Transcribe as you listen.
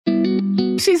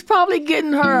she's probably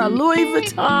getting her a Louis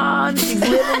Vuitton. She's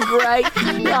living great.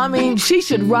 I mean, she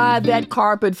should ride that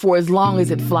carpet for as long as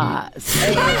it flies.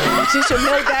 She should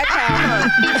milk that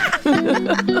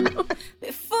cow.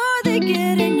 Before they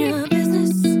get in your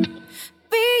business,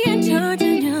 be in charge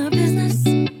of your business.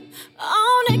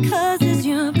 Own it 'cause it's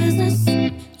your business.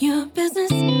 Your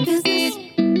business, business.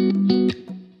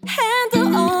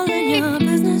 Handle all of your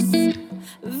business.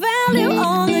 Value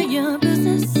all of your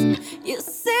business. You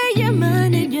say you're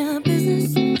minding your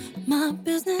business. My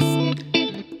business.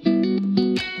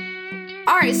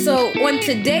 All right, so on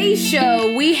today's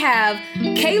show, we have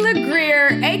Kayla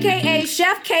Greer, a.k.a.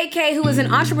 Chef KK, who is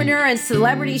an entrepreneur and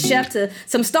celebrity chef to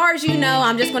some stars you know.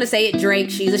 I'm just going to say it, Drake.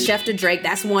 She's a chef to Drake.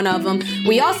 That's one of them.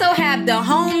 We also have the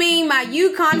homie, my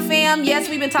UConn fam. Yes,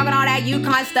 we've been talking all that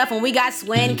UConn stuff, and we got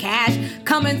Swin Cash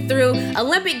coming through.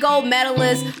 Olympic gold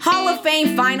medalist, Hall of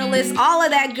Fame finalist, all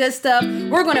of that good stuff.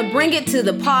 We're going to bring it to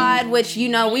the pod, which, you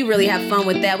know, we really have fun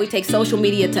with that. We take social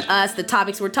media to us, the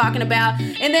topics we're talking about.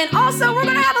 And then also, we're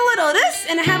going to have a little of this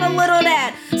and have a little of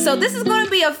that. So this is going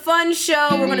to be a fun show.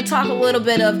 We're going to talk a little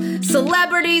bit of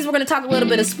celebrities. We're going to talk a little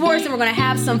bit of sports, and we're going to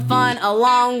have some fun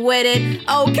along with it.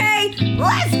 Okay,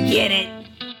 let's get it.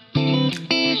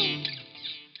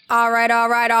 All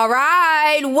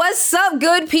right. What's up,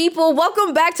 good people?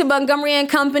 Welcome back to Montgomery and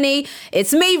Company.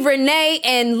 It's me, Renee,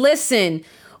 and listen.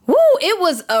 Woo, it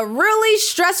was a really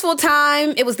stressful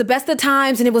time. It was the best of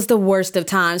times and it was the worst of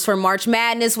times for March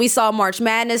Madness. We saw March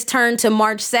Madness turn to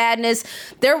March Sadness.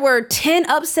 There were 10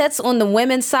 upsets on the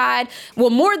women's side. Well,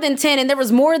 more than 10, and there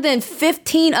was more than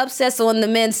 15 upsets on the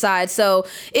men's side. So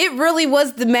it really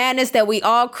was the madness that we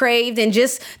all craved. And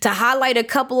just to highlight a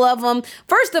couple of them,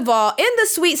 first of all, in the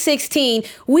Sweet 16,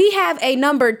 we have a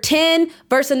number 10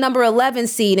 versus a number 11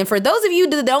 seed. And for those of you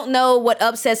that don't know what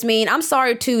upsets mean, I'm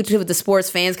sorry to the sports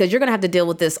fans, because you're going to have to deal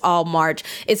with this all March.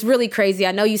 It's really crazy.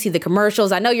 I know you see the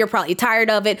commercials. I know you're probably tired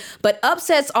of it, but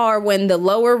upsets are when the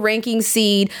lower ranking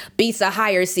seed beats a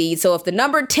higher seed. So if the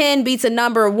number 10 beats a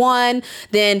number 1,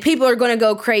 then people are going to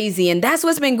go crazy. And that's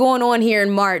what's been going on here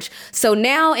in March. So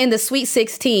now in the Sweet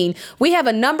 16, we have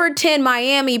a number 10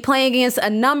 Miami playing against a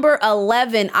number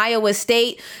 11 Iowa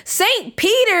State. St.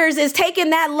 Peter's is taking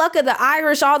that luck of the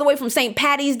Irish all the way from St.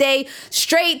 Patty's Day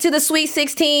straight to the Sweet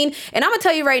 16. And I'm going to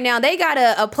tell you right now, they got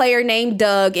a player named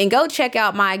Doug, and go check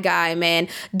out my guy, man.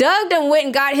 Doug done went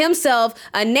and got himself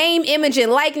a name, image,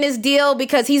 and likeness deal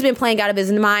because he's been playing out of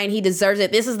his mind. He deserves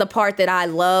it. This is the part that I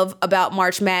love about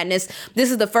March Madness.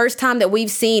 This is the first time that we've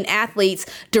seen athletes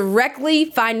directly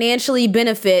financially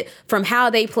benefit from how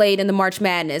they played in the March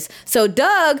Madness. So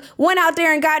Doug went out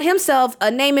there and got himself a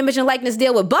name, image, and likeness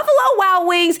deal with Buffalo Wild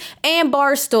Wings and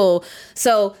Barstool.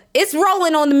 So it's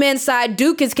rolling on the men's side.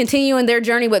 Duke is continuing their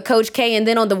journey with Coach K. And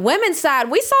then on the women's side,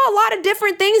 we saw a lot of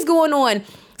different things going on.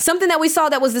 Something that we saw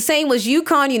that was the same was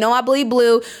UConn. You know, I bleed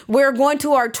blue. We're going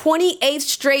to our 28th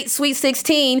straight Sweet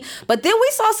 16. But then we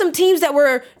saw some teams that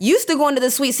were used to going to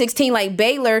the Sweet 16, like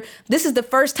Baylor. This is the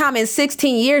first time in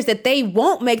 16 years that they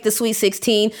won't make the Sweet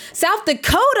 16. South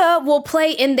Dakota will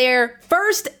play in their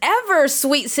first ever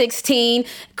Sweet 16.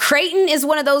 Creighton is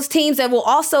one of those teams that will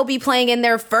also be playing in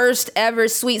their first ever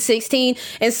Sweet 16.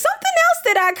 And something else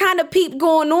that I kind of peeped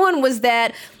going on was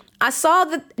that I saw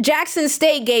that Jackson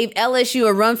State gave LSU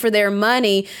a run for their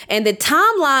money, and the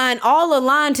timeline all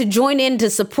aligned to join in to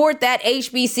support that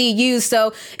HBCU. So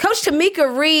Coach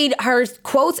Tamika Reed, her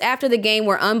quotes after the game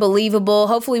were unbelievable.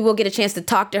 Hopefully we'll get a chance to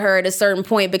talk to her at a certain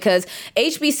point, because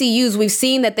HBCUs, we've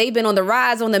seen that they've been on the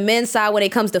rise on the men's side when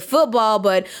it comes to football,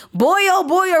 but boy, oh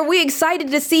boy, are we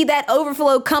excited to see that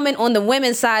overflow coming on the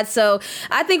women's side. So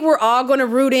I think we're all going to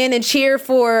root in and cheer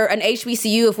for an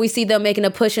HBCU if we see them making a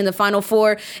push in the Final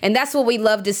Four. And that's what we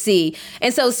love to see.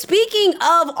 And so speaking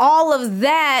of all of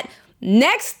that,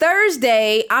 next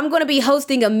Thursday, I'm going to be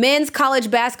hosting a men's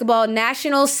college basketball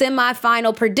national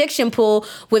semifinal prediction pool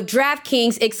with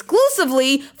DraftKings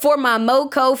exclusively for my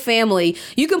MoCo family.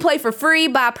 You can play for free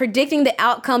by predicting the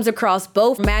outcomes across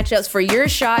both matchups for your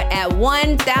shot at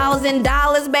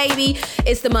 $1,000, baby.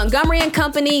 It's the Montgomery and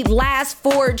Company Last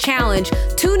Four Challenge.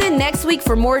 Tune in next week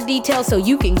for more details so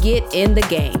you can get in the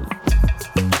game.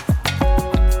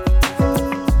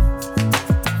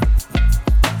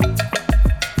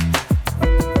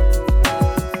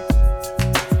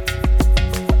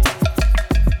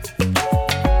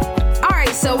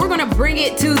 Bring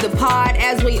it to the pod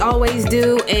as we always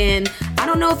do. And I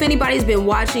don't know if anybody's been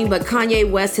watching, but Kanye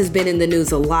West has been in the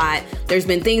news a lot. There's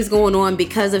been things going on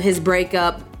because of his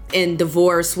breakup and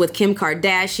divorce with Kim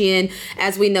Kardashian.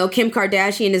 As we know, Kim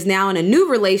Kardashian is now in a new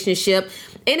relationship.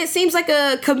 And it seems like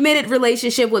a committed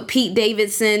relationship with Pete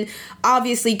Davidson.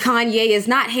 Obviously, Kanye is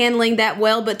not handling that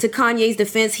well, but to Kanye's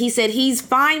defense, he said he's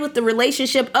fine with the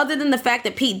relationship other than the fact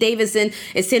that Pete Davidson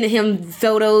is sending him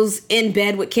photos in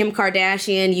bed with Kim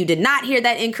Kardashian. You did not hear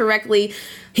that incorrectly.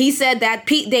 He said that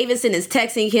Pete Davidson is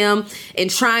texting him and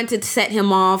trying to set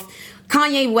him off.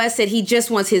 Kanye West said he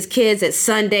just wants his kids at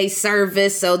Sunday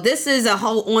service. So this is a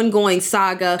whole ongoing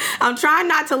saga. I'm trying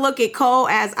not to look at Cole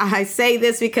as I say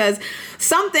this because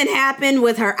something happened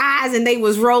with her eyes and they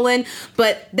was rolling.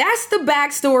 But that's the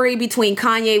backstory between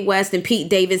Kanye West and Pete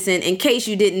Davidson, in case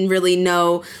you didn't really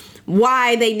know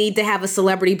why they need to have a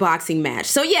celebrity boxing match.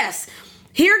 So yes,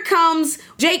 here comes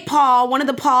Jake Paul, one of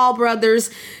the Paul brothers.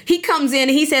 He comes in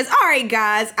and he says, all right,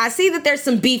 guys, I see that there's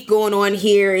some beef going on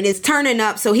here and it's turning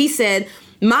up. So he said,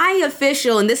 my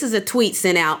official, and this is a tweet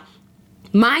sent out,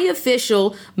 my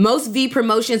official Most V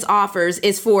Promotions offers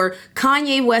is for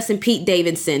Kanye West and Pete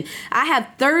Davidson. I have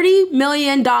 $30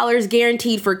 million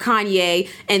guaranteed for Kanye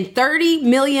and $30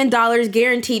 million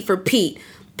guaranteed for Pete.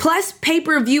 Plus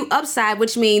pay-per-view upside,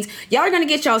 which means y'all are going to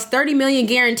get y'all's $30 million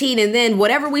guaranteed, and then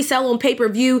whatever we sell on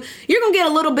pay-per-view, you're going to get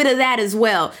a little bit of that as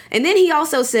well. And then he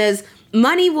also says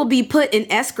money will be put in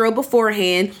escrow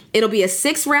beforehand. It'll be a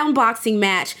 6-round boxing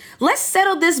match. Let's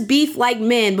settle this beef like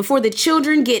men before the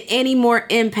children get any more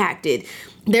impacted.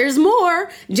 There's more.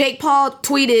 Jake Paul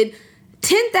tweeted,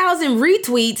 10,000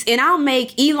 retweets and I'll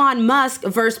make Elon Musk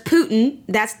versus Putin,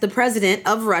 that's the president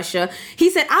of Russia. He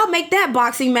said, I'll make that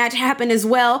boxing match happen as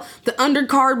well. The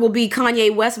undercard will be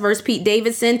Kanye West versus Pete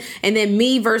Davidson, and then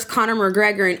me versus Conor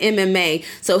McGregor in MMA.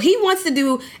 So he wants to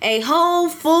do a whole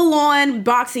full-on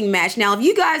boxing match. Now, if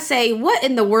you guys say, what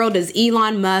in the world does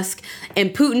Elon Musk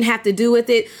and Putin have to do with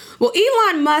it? Well,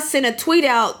 Elon Musk sent a tweet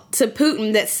out to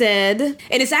Putin that said,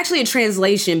 and it's actually a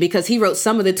translation because he wrote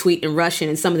some of the tweet in Russian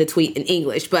and some of the tweet in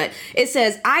English, but it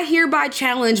says, I hereby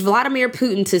challenge Vladimir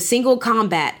Putin to single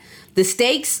combat. The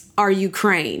stakes are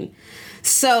Ukraine.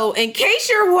 So in case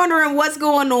you're wondering what's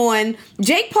going on,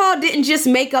 Jake Paul didn't just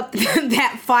make up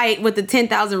that fight with the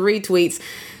 10,000 retweets.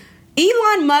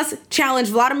 Elon Musk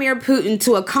challenged Vladimir Putin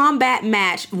to a combat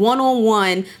match,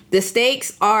 one-on-one. The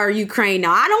stakes are Ukraine.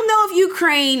 Now, I don't know if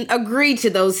Ukraine agreed to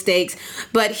those stakes,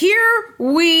 but here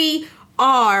we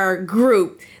are,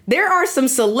 group. There are some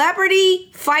celebrity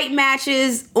fight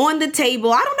matches on the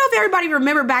table. I don't know if everybody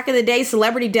remember back in the day,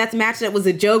 celebrity death match that was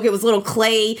a joke. It was little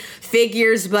clay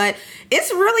figures, but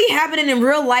it's really happening in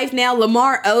real life now.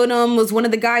 Lamar Odom was one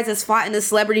of the guys that's fought in the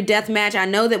celebrity death match. I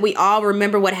know that we all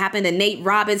remember what happened to Nate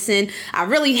Robinson. I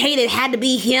really hate it had to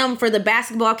be him for the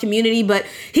basketball community, but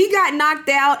he got knocked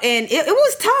out and it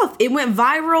was tough. It went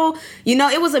viral. You know,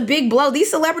 it was a big blow. These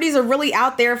celebrities are really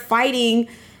out there fighting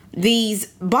these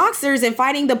boxers and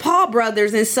fighting the Paul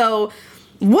brothers. And so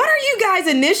what are you guys'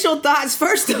 initial thoughts,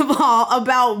 first of all,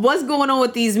 about what's going on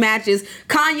with these matches?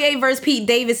 Kanye versus Pete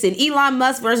Davidson, Elon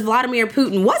Musk versus Vladimir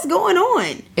Putin. What's going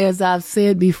on? As I've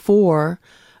said before,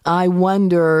 I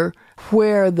wonder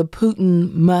where the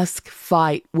Putin-Musk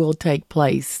fight will take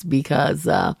place because,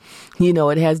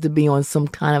 it has to be on some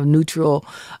kind of neutral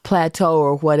plateau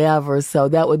or whatever. So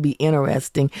that would be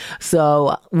interesting.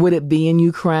 So would it be in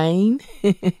Ukraine?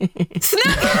 Snuck!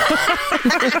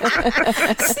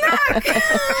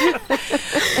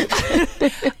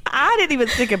 I didn't even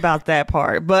think about that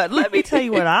part, but let me tell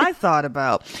you what I thought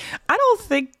about. I don't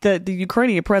think that the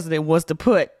Ukrainian president wants to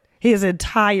put his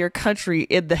entire country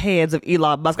in the hands of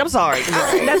Elon Musk. I'm sorry.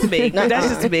 That's me. That's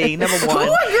just me, number one.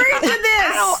 Who agrees with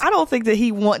this? I don't think that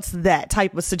he wants that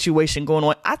type of situation going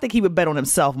on. I think he would bet on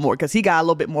himself more because he got a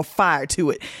little bit more fire to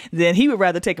it than he would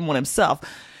rather take him on himself.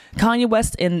 Kanye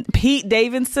West and Pete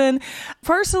Davidson.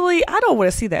 Personally, I don't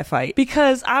want to see that fight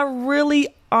because I really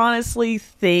honestly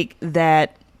think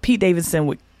that Pete Davidson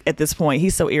would, at this point,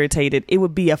 he's so irritated. It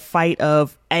would be a fight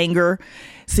of anger.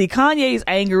 See, Kanye's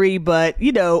angry, but,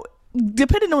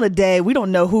 depending on the day, we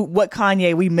don't know what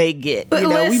Kanye we may get. But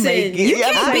listen, you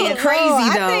can't be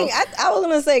crazy, though. I was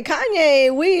going to say,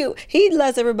 Kanye, he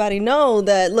lets everybody know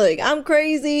that, look, I'm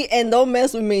crazy and don't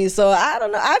mess with me. So, I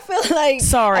don't know. I feel like...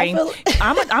 Sorry.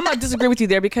 I'm going to disagree with you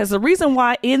there because the reason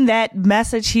why in that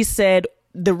message he said,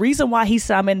 the reason why he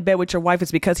said I'm in bed with your wife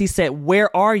is because he said,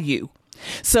 where are you?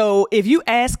 So if you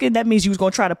asking, that means you was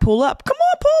going to try to pull up. Come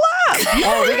on, pull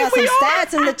Oh, we got some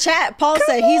stats in the chat. Paul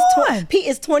said Pete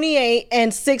is 28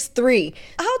 and 6'3".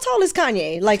 How tall is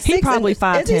Kanye? Like He probably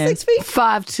 5'10". Is he 6 feet?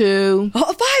 5'2".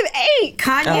 Oh, 5'8".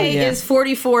 Kanye yeah. is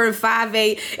 44 and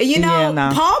 5'8". And you know, Yeah,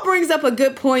 no. Paul brings up a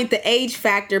good point, the age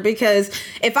factor, because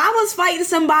if I was fighting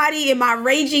somebody in my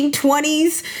raging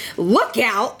 20s, look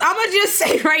out. I'm going to just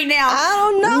say right now. I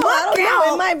don't know. Look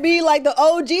out. It might be like the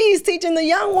OGs teaching the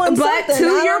young ones But something.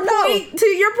 to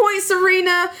your point,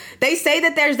 Serena, they say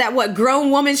that there's that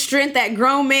grown woman strength, that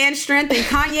grown man strength, and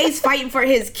Kanye's fighting for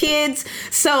his kids.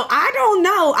 So I don't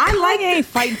know. Kanye ain't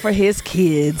fighting for his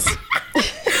kids.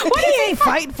 He ain't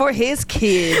fighting for his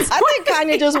kids. I think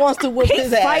Kanye just wants to whoop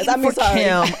his ass. Fighting I'm for sorry.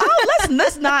 Kim. Oh,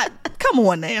 let's not. Come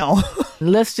on now.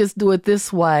 Let's just do it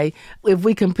this way. If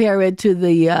we compare it to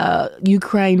the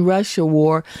Ukraine-Russia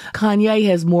war, Kanye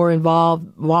has more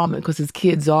involvement because his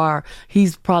kids are.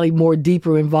 He's probably more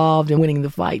deeper involved in winning the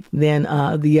fight than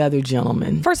the other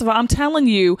gentleman. First of all, I'm telling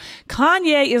you,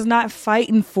 Kanye is not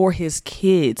fighting for his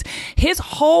kids. His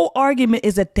whole argument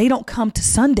is that they don't come to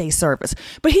Sunday service,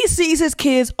 but he sees his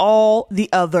kids all the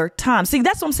other time. See,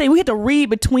 that's what I'm saying. We have to read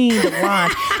between the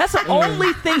lines. That's the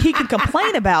only thing he can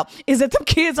complain about is that the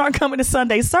kids aren't coming to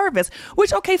Sunday service,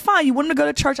 which, okay, fine. You want them to go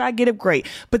to church. I get it. Great.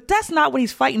 But that's not what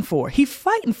he's fighting for. He's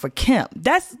fighting for Kim.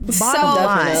 That's bottom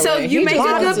line. So you He make just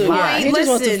a wants good to- point. he just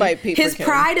wants to Listen, fight Pete for his Kim.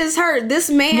 pride is hurt. This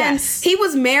man, Yes. he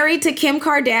was married to Kim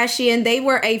Kardashian. They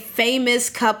were a famous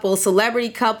couple, celebrity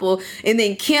couple. And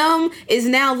then Kim is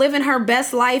now living her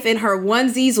best life in her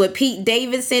onesies with Pete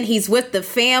Davidson. He's with the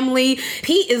family.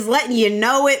 Pete is letting you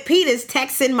know it. Pete is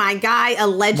texting my guy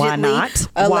allegedly. Why not?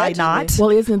 Why Allegedly. not? Well,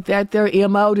 isn't that their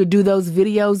MO to do those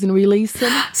videos and release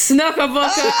them?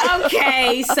 Snookabuka.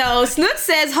 Okay, so Snook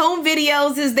says home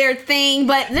videos is their thing,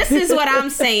 but this is what I'm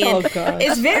saying. Oh, God.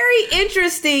 It's very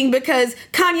interesting because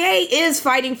Kanye is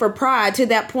fighting for pride to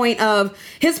that point of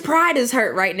his pride is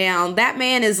hurt right now. That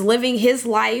man is living his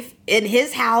life in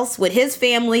his house with his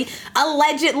family,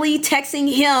 allegedly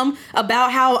texting him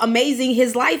about how amazing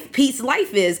his life, Pete's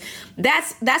life is.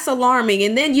 That's alarming.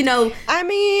 And then, you know, I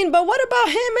mean, but what about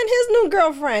him and his new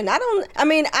girlfriend?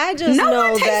 I just no know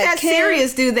one takes that Kim,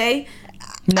 serious, do they?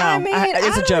 No, I mean,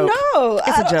 it's a joke. No,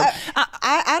 It's a joke.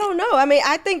 I don't know. I mean,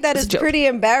 I think that It's a it's joke. pretty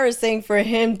embarrassing for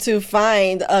him to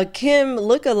find a Kim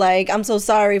lookalike. I'm so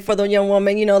sorry for the young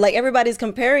woman. You know, like everybody's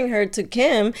comparing her to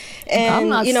Kim, and I'm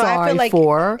not you know, I sorry feel like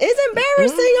for her. it's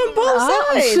embarrassing on both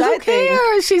sides. Who I think.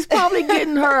 cares? She's probably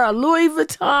getting her a Louis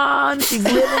Vuitton. She's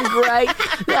living great.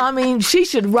 I mean, she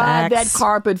should ride Facts. that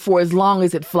carpet for as long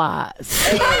as it flies.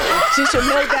 She should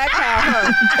milk that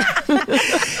cow.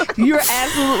 Huh? You're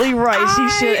absolutely right. She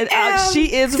should.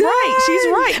 She is right. She's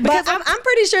right. But Because I'm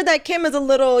pretty sure that Kim is a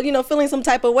little, you know, feeling some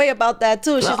type of way about that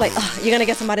too. She's like, "Ugh, you're gonna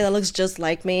get somebody that looks just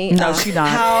like me. No, she not.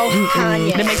 How Kanye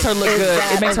it makes her look is good.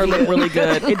 that It makes her of look you? really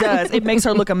good. It does. It makes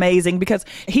her look amazing because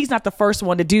he's not the first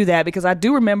one to do that. Because I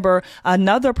do remember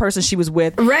another person she was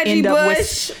with, Reggie ended up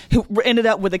Bush. who ended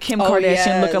up with a Kim Oh, Kardashian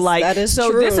yes, lookalike. that is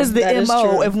so true. this is the That is MO.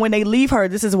 true. If when they leave her,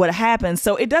 this is what happens.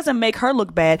 So it doesn't make her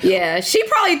look bad. Yeah, she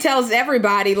probably tells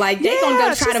everybody like they gonna go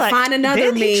try she's to like, find another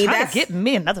 "Didn't he me. try to That's get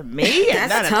me another me.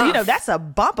 And That's not a- you tough. know, that's a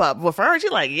bump up with her.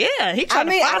 She's like, yeah, he tried I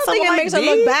mean, to I find don't think it someone makes like her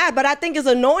look me. bad, but I think it's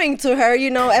annoying to her, you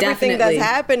know, everything Definitely. that's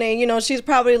happening. You know, she's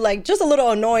probably like just a little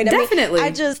annoyed. I mean, Definitely. I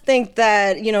just think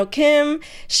that, you know, Kim,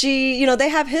 you know, they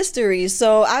have history.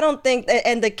 So I don't think,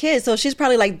 and the kids, so she's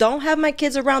probably like, don't have my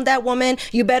kids around that woman.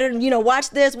 You better, you know, watch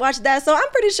this, watch that. So I'm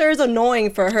pretty sure it's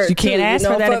annoying for her. You can't too, ask you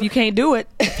know, for that if you can't do it.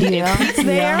 Yeah. Pete's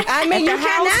there. I mean, at you the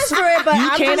can't house. ask for it, but You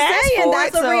I'm can't just ask saying for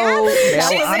that's it, a reality. so-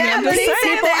 That's Yeah, a I mean, I'm reality. just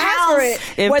saying. People ask for it,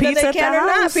 If whether Pete's they at the can or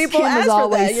not. house, People Kim ask is for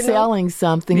always that. You know? selling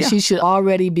something. Yeah. She should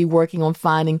already be working on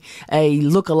finding a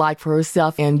lookalike for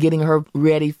herself and getting her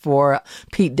ready for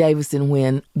Pete Davidson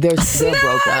when they're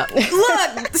broke up.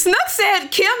 Look, Snook said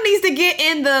Kim needs to get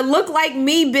in the look like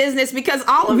me business because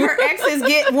all of her exes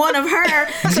get one of her.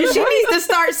 So she needs to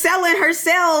start selling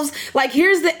herself. Like,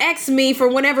 here's the ex me for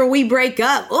whenever we break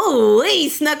up. Ooh,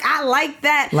 Snook, I like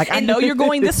that. Like, I know you're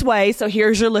going this way, so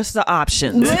here's your list of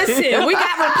options. Listen, we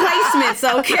got replacements,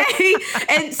 okay?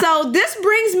 And so this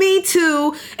brings me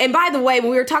to, and by the way, when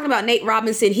we were talking about Nate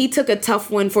Robinson, he took a tough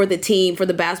one for the team, for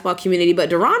the basketball community. But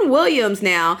Deron Williams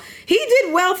now, he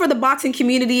did well for the boxing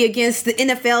community against the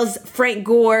NFL's Frank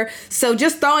Gore. So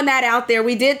just throwing that out there.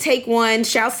 We did take one.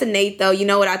 Shouts to Nate, though. You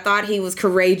know what? I thought he was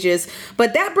courageous.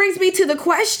 But that brings me to the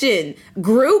question.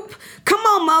 Group, come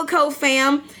on, Moco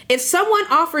fam. If someone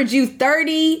offered you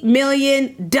 30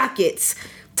 million ducats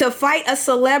to fight a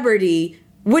celebrity,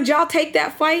 would y'all take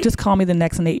that fight? Just call me the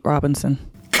next Nate Robinson.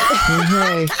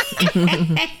 Hey,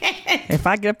 If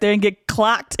I get up there and get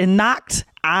clocked and knocked,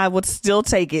 I would still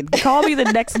take it. Call me the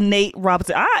next Nate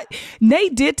Robinson.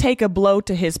 Nate did take a blow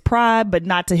to his pride, but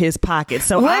not to his pocket.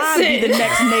 So I'd be the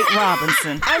next Nate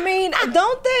Robinson. I mean,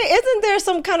 isn't there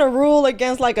some kind of rule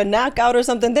against like a knockout or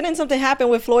something? Didn't something happen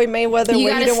with Floyd Mayweather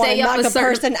where he didn't want to knock a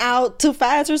person out too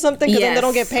fast or something because then they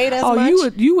don't get paid as much?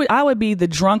 I would be the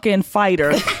drunken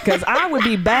fighter because I would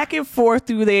be back and forth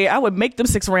through there. I would make them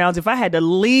 6 rounds if I had to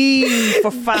leave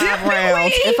for 5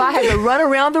 rounds. If I had to run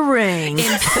around the ring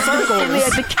In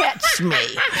circles. to catch me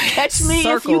Circles.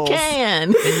 if you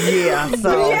can. Yeah,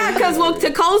 so. Yeah, because to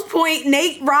Cole's point,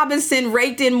 Nate Robinson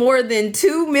raked in more than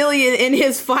 $2 million in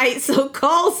his fight. So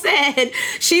Cole said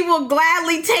she will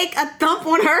gladly take a thump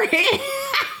on her head.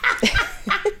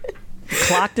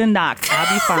 Clocked and knocked.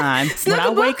 I'll be fine. When I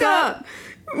wake up,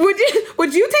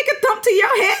 would you take a thump to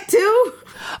your head too?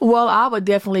 Well, I would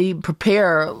definitely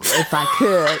prepare if I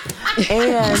could.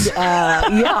 And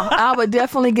I would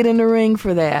definitely get in the ring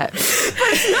for that.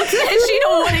 She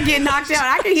don't want to get knocked out.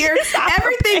 I can hear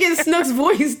everything in Snook's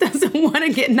voice doesn't want to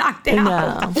get knocked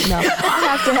out. No.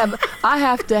 I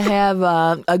have to have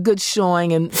a good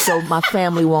showing, and so my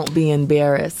family won't be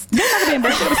embarrassed. they're not gonna be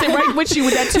embarrassed. They're gonna sit right with you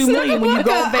with that $2 million when you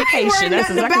go on vacation. That's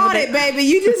exactly about it, baby.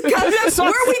 You just come. Where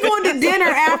are we going to dinner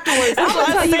afterwards? I'm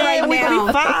gonna tell you right We're now. gonna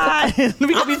be fine.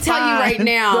 I'm gonna tell you right The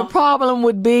now. problem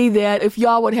would be that if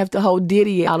y'all would have to hold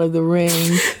Diddy out of the ring.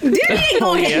 Diddy ain't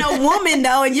gonna hit no woman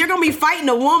though, and you're gonna be fighting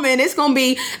a woman. It's gonna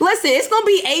be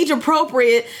age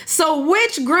appropriate. So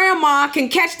which grandma can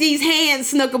catch these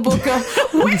hands,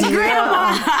 Snookabuka? Which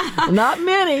grandma? Not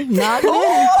many.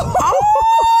 Snookabuka!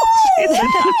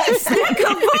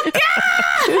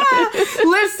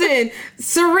 Listen,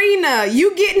 Serena,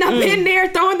 you getting up in there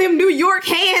throwing them New York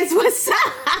hands? What's up?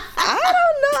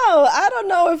 I don't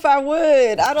know if I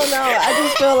would. I don't know. I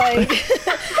just feel like,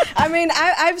 I mean,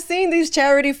 I've seen these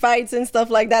charity fights and stuff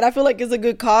like that. I feel like it's a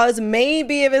good cause.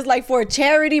 Maybe if it's like for a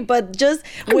charity, but just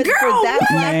for that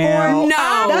platform.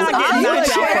 No. That's what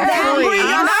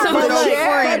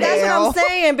I'm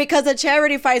saying, because of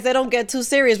charity fights, they don't get too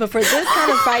serious. But for this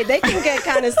kind of fight, they can get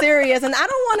kind of serious. And I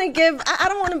don't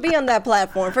want to be on that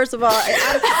platform. First of all,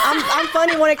 I'm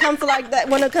funny when it comes to like that.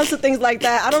 When it comes to things like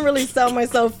that, I don't really sell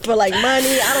myself for like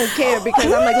money. I don't care, because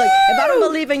I'm like, look, if I don't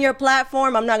believe in your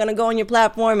platform, I'm not going to go on your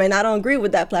platform, and I don't agree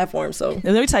with that platform. So and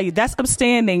let me tell you, that's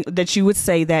upstanding that you would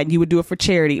say that and you would do it for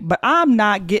charity. But I'm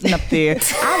not getting up there.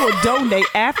 I will donate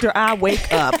after I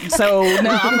wake up. So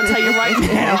no, I'm gonna tell you right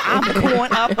now, I'm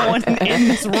going up in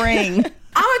this ring.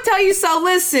 I'm gonna tell you, so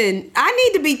listen, I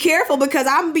need to be careful because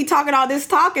I'm gonna be talking all this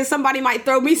talk and somebody might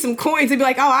throw me some coins and be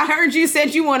like, oh, I heard you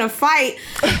said you want to fight.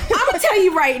 I'm gonna tell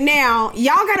you right now,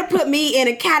 y'all gotta put me in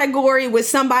a category with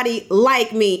somebody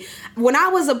like me. When I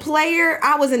was a player,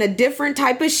 I was in a different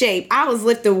type of shape. I was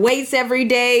lifting weights every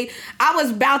day. I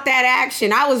was about that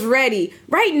action. I was ready.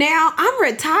 Right now, I'm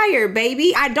retired,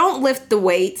 baby. I don't lift the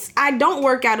weights. I don't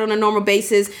work out on a normal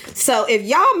basis. So if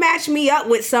y'all match me up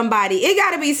with somebody, it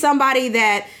got to be somebody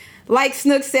that, like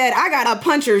Snook said, I got a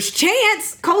puncher's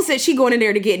chance. Cole said she going in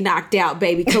there to get knocked out,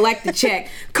 baby. Collect the check.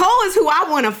 Cole is who I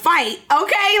want to fight,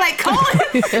 okay? Like, Cole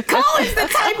is the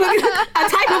type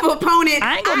of opponent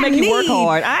I ain't gonna make you work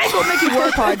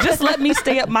hard. Just let me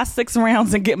stay up my 6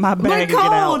 rounds and get my bag But and get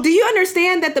Cole, out. do you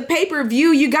understand that the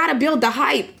pay-per-view, you got to build the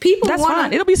hype? People That's want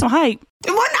fine. It'll be some hype.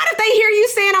 Well, not if they hear you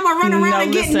saying I'm gonna run around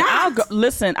and get knocked.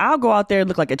 I'll go out there and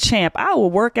look like a champ. I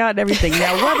will work out and everything.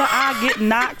 Now, whether I get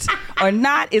knocked or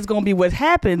not is going to be what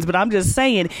happens. But I'm just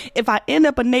saying, if I end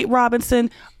up a Nate Robinson,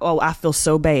 I feel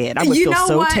so bad. I would feel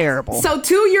so terrible. So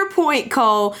to your point,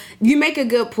 Cole, you make a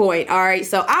good point. All right.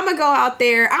 So I'm going to go out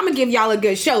there. I'm going to give y'all a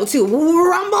good show too. Rumble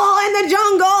in the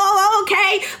jungle.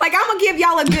 Okay. Like, I'm going to give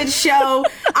y'all a good show.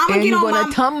 I'm going to get on my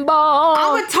tumble.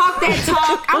 I'm going to talk that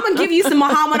talk. I'm going to give you some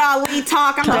Muhammad Ali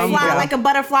talk. I'm going to fly like a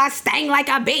butterfly, sting like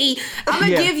a bee. I'm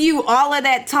going to give you all of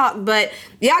that talk. But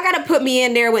y'all got to put me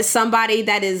in there with somebody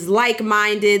that is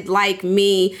like-minded, like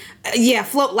me.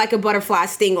 Float like a butterfly,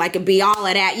 sting like a bee, all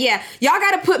of that. Yeah, y'all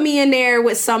got to put me in there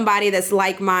with somebody that's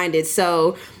like-minded.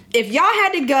 So if y'all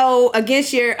had to go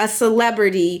against a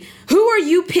celebrity, who are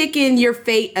you picking your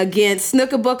fate against?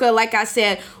 Snookabuka, like I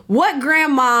said, what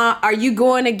grandma are you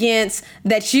going against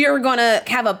that you're going to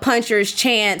have a puncher's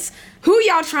chance? Who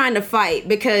y'all trying to fight?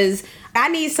 Because I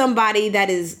need somebody that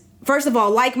is, first of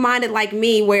all, like-minded like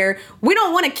me, where we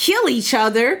don't want to kill each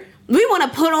other. We want to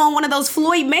put on one of those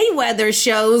Floyd Mayweather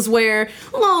shows where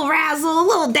a little razzle, a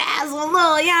little dazzle, a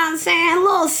little, you know what I'm saying, a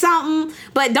little something,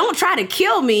 but don't try to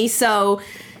kill me. So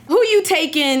Who you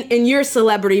taking in your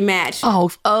celebrity match? Oh,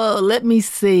 let me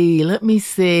see.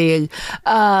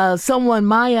 Someone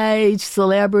my age,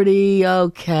 celebrity.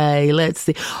 Okay, let's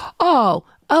see. Oh,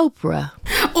 Oprah.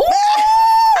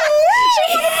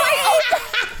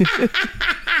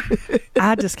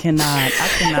 I just cannot. I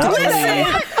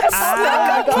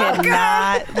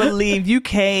cannot believe you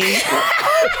came.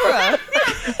 Oprah.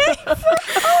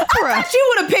 I thought you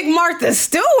would have picked Martha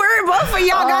Stewart. Both of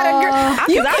y'all got a girl.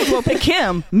 I was going to pick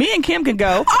Kim. Me and Kim can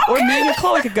go. Or me and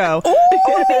Khloe could go. Me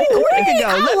and Courtney can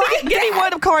go. Give me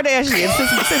one of the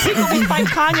Kardashians. Since he's going to be fighting,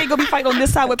 Kanye going to be fighting on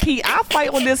this side with Pete. I'll fight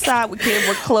on this side with Kim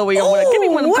or Khloe or whatever. Give me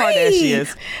one of the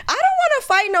Kardashians. I don't want to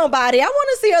fight nobody. I want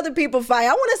to see other people fight.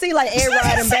 I want to see like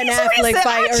A-Rod and Ben Affleck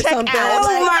fight or something.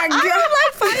 Oh my God. I don't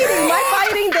like fighting. My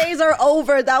fighting days are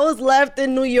over. That was left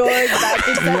in New York back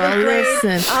in 7th grade.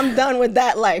 Listen. I'm done with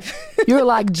that life. You're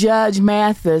like Judge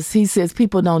Mathis. He says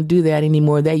people don't do that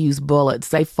anymore. They use bullets.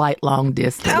 They fight long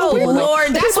distance. Oh, People don't- Lord,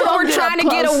 that's people what don't we're trying to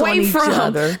up get close away on each from.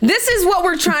 other. This is what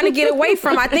we're trying to get away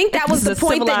from. I think that was the It's a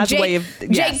point that civilized way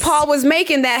of- yes. Jake Paul was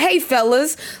making, that, hey,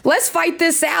 fellas, let's fight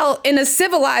this out in a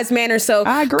civilized manner. So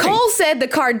I agree. Cole said the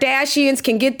Kardashians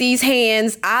can get these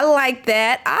hands. I like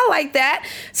that.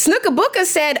 Snookabuka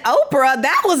said Oprah.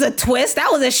 That was a twist. That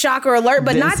was a shocker alert.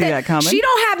 But Didn't not see that coming. She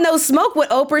don't have no smoke with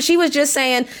Oprah. She was just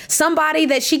saying somebody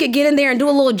that she could get in there and do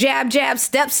a little jab,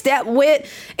 step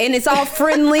with, and it's all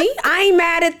friendly. I ain't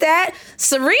mad at that.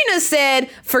 Serena said,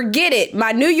 forget it.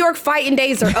 My New York fighting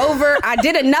days are over. I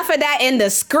did enough of that in the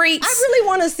streets. I really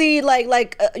want to see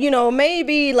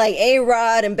maybe like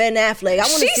A-Rod and Ben Affleck. I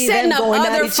want to She's see setting them up going at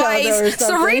other each other or fights.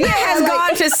 something. Serena has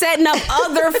gone to setting up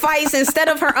other fights instead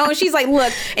of her own. She's like,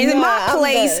 look, in Nah, my I'm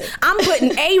place, done. I'm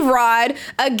putting A-Rod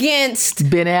against...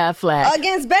 Ben Affleck.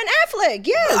 Against Ben Affleck,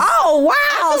 yes. Oh, wow.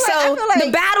 I feel like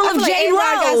the battle of A-Rod J-Lo.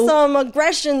 got some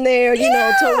aggression there,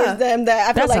 towards them that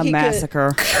I feel That's like a he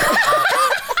massacre.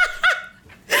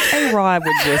 A-Rod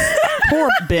would just... Poor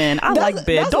Ben. I like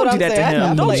Ben. that's Don't what do I'm that to saying. I him.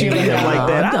 feel Don't like you do him like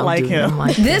that. I Don't like do him.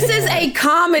 like This that. is a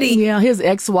comedy. Yeah, his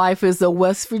ex-wife is a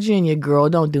West Virginia girl.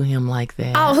 Don't do him like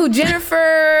that. Oh, who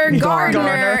Jennifer Gardner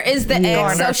Garner. is the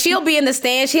ex. So she'll be in the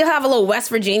stand. She'll have a little West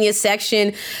Virginia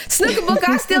section. Snookabook,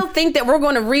 I still think that we're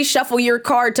going to reshuffle your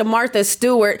card to Martha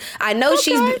Stewart. I know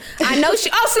she. Oh, Snook said,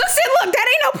 look, that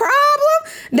ain't no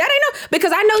problem.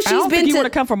 Because I know I she's don't been think you to.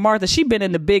 want to come from Martha. She been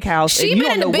in the big house, She and you been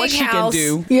don't in know the what big she house.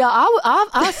 can do. Yeah,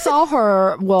 I saw her.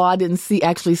 Well, I didn't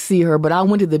actually see her, but I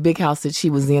went to the big house that she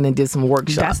was in and did some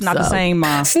workshops. That's not the so. same, Ma.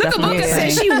 That's not the Snookabuka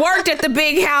said same. she worked at the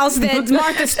big house that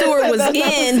Martha Stewart was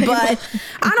in, but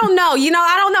I don't know.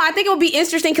 I don't know. I think it would be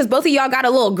interesting because both of y'all got a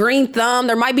little green thumb.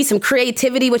 There might be some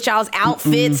creativity with y'all's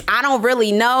outfits. I don't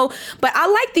really know, but I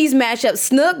like these matchups.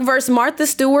 Snook versus Martha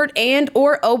Stewart and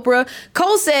or Oprah.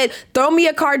 Cole said, throw me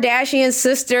a Kardashian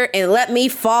sister and let me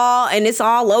fall, and it's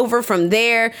all over from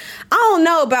there. I don't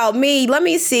know about me. Let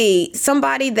me see.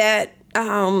 Somebody that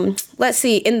let's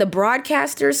see, in the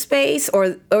broadcaster space,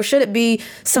 or should it be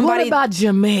somebody? What about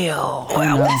Jamel? What's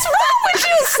wrong with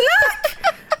you,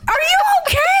 Snook? Are you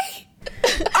okay?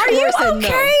 Are you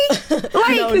okay?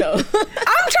 No.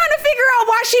 I'm trying to figure out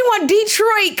why she want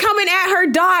Detroit coming at her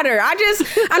daughter. I'm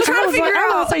trying to figure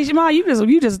out.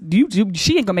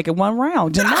 She ain't gonna make it one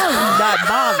round. Jamel's not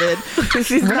bothered.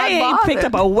 She's not Renee ain't bothered. picked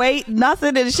up a weight,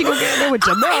 nothing, and she gonna get in there with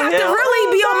Jamel. I have to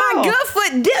really be on my good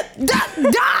foot, dip, duck,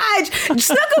 dodge.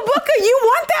 Snookabuka, you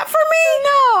want that for me?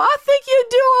 No, I think you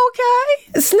do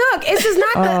okay. Snook, this is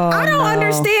not the. I don't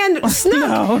understand.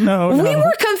 Snook, No. we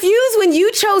were confused when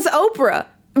you chose Oprah.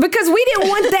 Because we didn't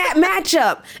want that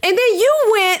matchup. And then you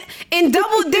went and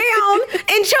doubled down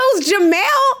and chose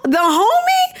Jamel, the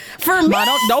homie, for me. Ma,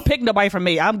 don't pick nobody from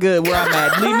me. I'm good where I'm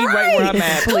at. Leave me right where I'm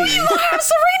at, Who please. you gonna have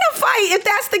Serena fight if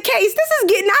that's the case? This is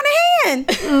getting out of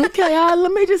hand. Okay,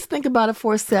 let me just think about it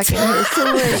for a second. Here.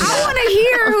 Serena. I want to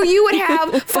hear who you would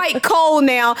have fight Cole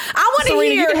now. I want to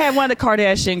Serena, hear. you can have one of the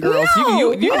Kardashian girls.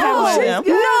 No, you can have one of them.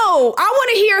 No, I want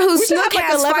to hear who We should Snook have like a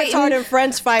has Levitard fighting. and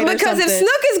Friends fight or Because if something.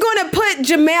 Snook is going to put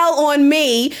Jamel on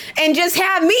me and just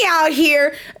have me out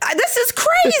here, this is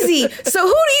crazy. So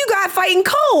who do you got fighting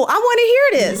Cole? I want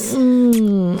to hear this.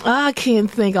 I can't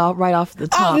think right off the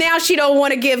top. Oh, now she don't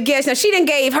want to give guests. Now she done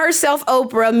gave herself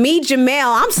Oprah, me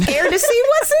Jamel. I'm scared to see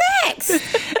what's next.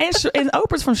 And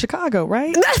Oprah's from Chicago,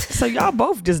 right? So y'all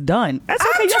both just done. That's I'm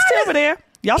okay. Y'all trying stay to- over there.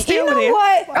 Y'all stay You over know there.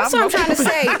 what? That's what I'm trying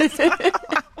to say.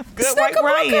 good Snuka white Bunka,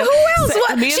 Ryan. who else?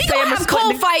 What? Me and She Sam gonna are have splitting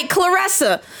cold fight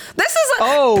Clarissa. This is a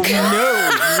Oh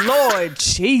no, Lord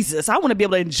Jesus! I want to be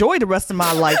able to enjoy the rest of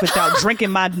my life without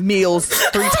drinking my meals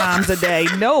 3 times a day.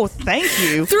 No, thank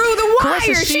you. Through the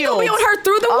Clarissa wire. She gonna be Shields. on her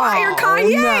Through the Wire,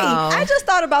 Kanye. no. I just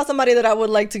thought about somebody that I would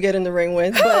like to get in the ring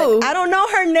with, Who? but I don't know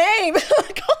her name. Who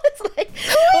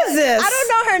is this? I don't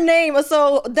know her name.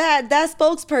 So that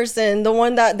spokesperson, the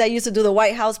one that used to do the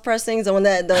White House pressings, the one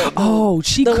that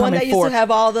She the one coming that used for to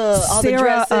have all the Sarah.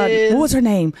 dresses. What was her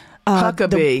name?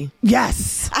 Huckabee.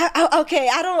 Yes.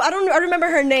 I remember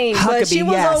her name, but she Huckabee,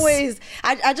 was yes. always.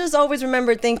 I just always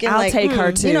remember thinking, I'll like, take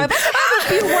her, too. You know, if I have a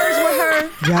few words with her,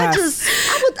 Yes.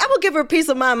 I would give her a piece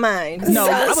of my mind. No,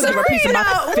 I would give her a piece of my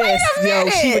Serena, wait fist. a Yo,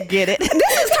 she minute. would get it. This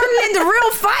is turning into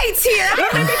real fights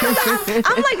here.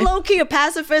 I'm like low key a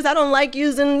pacifist. I don't like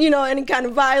using, any kind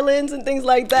of violence and things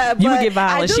like that. You would but get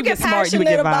violent. I do She get gets smart. You would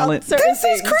passionate get about violent. certain This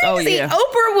is things. crazy. Oh, yeah.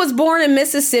 Oprah was born in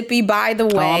Mississippi, by the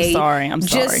way. I'm sorry.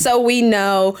 Just so we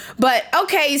know. But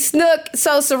okay, Snook.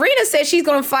 So Serena said she's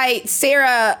going to fight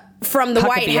Sarah from the Huckabee,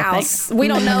 White I think. House. We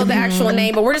don't know the actual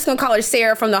name, but we're just going to call her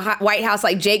Sarah from the White House,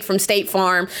 like Jake from State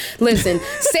Farm. Listen,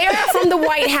 Sarah from the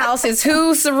White House is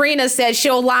who Serena said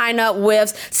she'll line up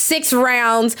with 6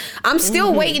 rounds. I'm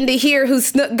still waiting to hear who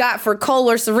Snook got for Cole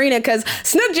or Serena, because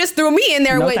Snook just threw me in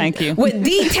there No, with thank you.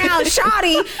 D-Town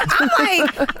Shotty. I'm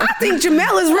like, I think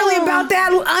Jamel is really about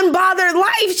that unbothered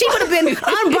life. She would have been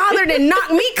unbothered and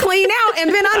knocked me clean out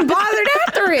and been unbothered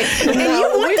after it. And you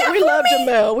want that we for love me?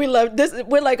 Jamel. We love this.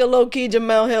 We're like a low key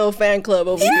Jamel Hill fan club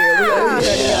over here.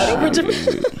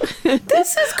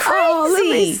 This is crazy. Oh, let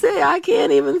me see. I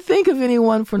can't even think of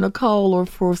anyone for Nicole or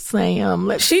for Sam.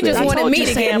 Let's She see. just I wanted told me you,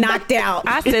 to get Sam. knocked out.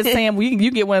 I said, Sam,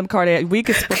 you get one of them Kardashians. We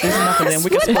could split this enough of them. We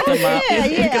could split them up. Yeah,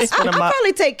 We yeah. could split I'll them up.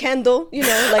 probably take Kendall.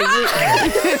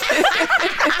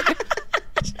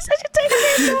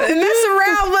 Mess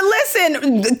around, but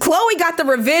listen, Chloe got the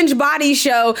Revenge Body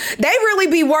Show. They really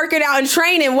be working out and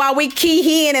training while we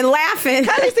key-heeing and laughing.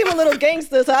 Kylie seemed a little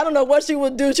gangster, so I don't know what she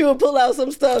would do. She would pull out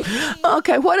some stuff.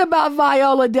 Okay, what about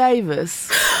Viola Davis?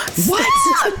 What?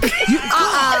 We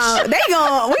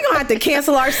gonna have to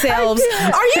cancel ourselves.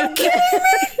 Are you kidding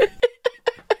me?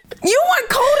 You want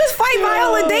Cole to fight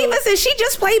Viola Davis and she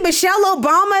just played Michelle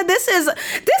Obama? This is a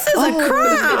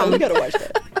crime. We gotta watch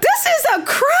that. This is a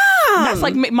crime. That's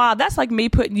like me, Ma. That's like me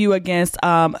putting you against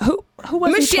who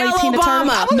was Michelle who played Tina Obama.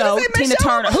 Turner? I was No, gonna say Tina Michelle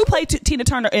Turner. Who played Tina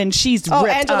Turner? And she's Oh,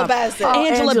 ripped Angela up. Bassett. Oh,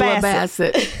 Angela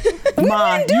Bassett. Bassett.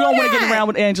 Ma, you don't want to get that. around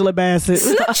with Angela Bassett.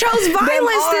 Snook chose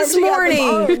violence this morning.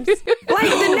 Like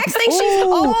the next thing she's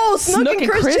Snook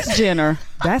and Kris Jenner.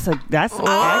 That's actually.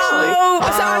 Oh,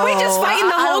 so are we just fighting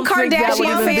the I whole don't think that would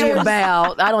Kardashian even be family?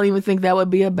 about. I don't even think that would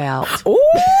be about. Ooh.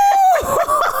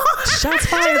 Shots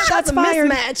fired. That's Shots a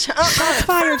fired. mismatch. Shots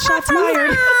fired. Shots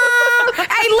fired.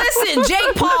 Hey, listen,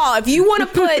 Jake Paul, if you want to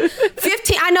put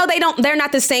 15, I know they're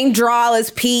not the same draw as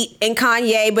Pete and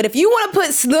Kanye, but if you want to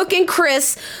put Snook and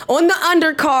Chris on the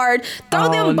undercard, throw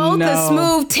them both a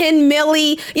smooth 10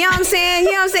 milli. You know what I'm saying?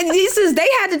 They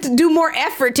had to do more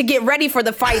effort to get ready for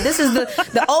the fight. This is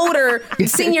the older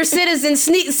senior citizen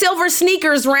silver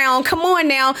sneakers round. Come on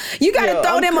now. You got to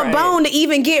throw them a bone to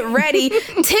even get ready.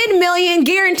 10 million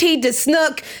guaranteed to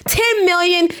Snook, 10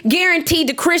 million guaranteed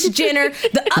to Kris Jenner.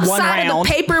 The upside of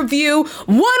the pay-per-view,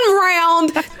 1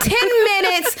 round, 10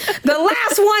 minutes. The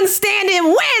last one standing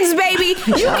wins, baby.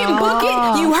 You can book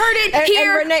it. You heard it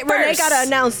here And Renee first. gotta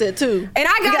announce it too. And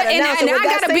I You gotta announce it with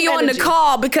that gotta be same on the energy.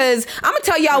 call, because I'm gonna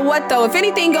tell y'all what though. If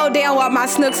anything go down while my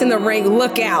Snook's in the ring,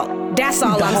 look out. That's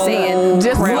all I'm saying.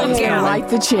 Just Look look out. write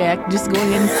the check. Just go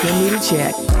ahead and send me the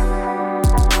check.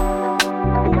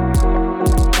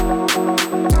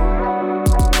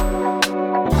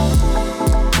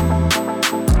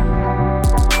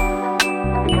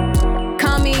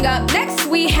 Coming up next,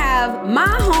 we have my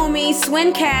homie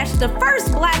Swin Cash, the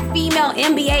first black female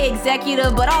NBA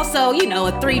executive, but also,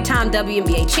 a 3-time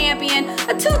WNBA champion,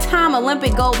 a 2-time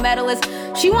Olympic gold medalist.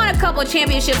 She won a couple of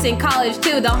championships in college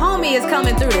too. The homie is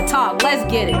coming through to talk. Let's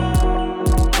get it.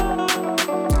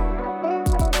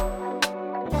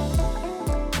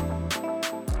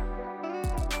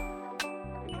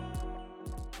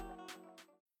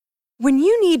 When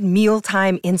you need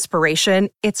mealtime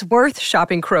inspiration, it's worth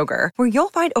shopping Kroger, where you'll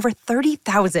find over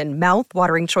 30,000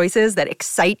 mouth-watering choices that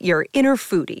excite your inner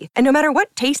foodie. And no matter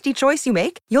what tasty choice you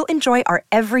make, you'll enjoy our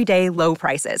everyday low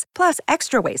prices, plus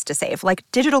extra ways to save, like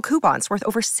digital coupons worth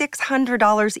over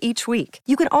 $600 each week.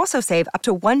 You can also save up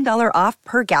to $1 off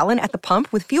per gallon at the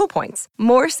pump with fuel points.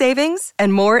 More savings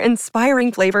and more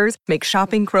inspiring flavors make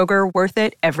shopping Kroger worth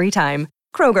it every time.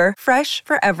 Kroger, fresh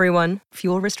for everyone.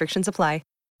 Fuel restrictions apply.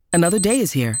 Another day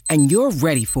is here, and you're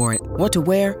ready for it. What to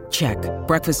wear? Check.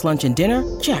 Breakfast, lunch, and dinner?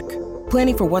 Check.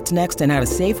 Planning for what's next and how to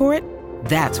save for it?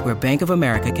 That's where Bank of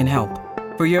America can help.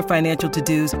 For your financial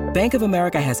to-dos, Bank of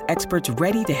America has experts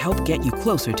ready to help get you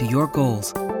closer to your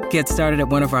goals. Get started at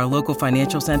one of our local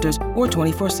financial centers or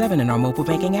 24/7 in our mobile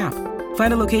banking app.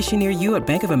 Find a location near you at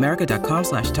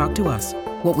bankofamerica.com/talktous.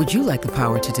 What would you like the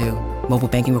power to do? Mobile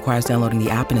banking requires downloading the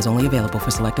app and is only available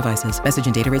for select devices. Message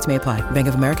and data rates may apply. Bank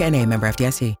of America NA, member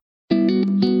FDIC.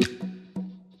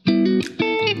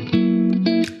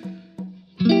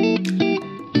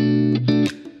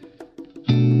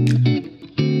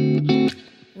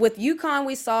 With UConn,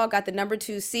 we saw got the number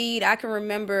 2 seed. I can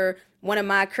remember one of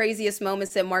my craziest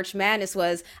moments at March Madness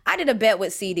was I did a bet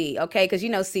with CD, okay? Because you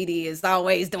know CD is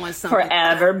always doing something.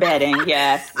 Forever betting,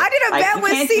 yes. I did a bet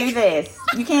with CD. You can't do this.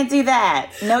 You can't do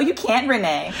that. No, you can't,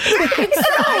 Renee. So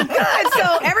good.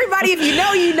 So everybody, if you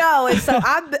know, you know. And so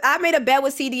I made a bet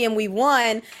with CD and we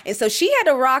won. And so she had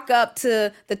to rock up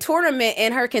to the tournament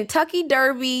in her Kentucky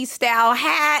Derby style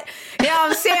hat. You know what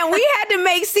I'm saying? We had to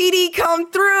make CD come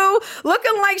through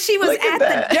looking like she was at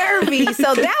the Derby.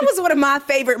 So that was one of my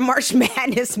favorite March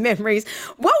Madness memories.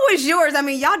 What was yours? I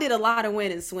mean, y'all did a lot of win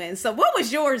and swing. So what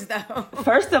was yours though?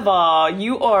 First of all,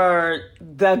 you are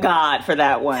the god for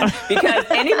that one. Because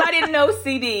anybody that knows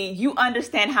CD, you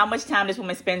understand how much time this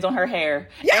woman spends on her hair.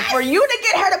 Yes! And for you to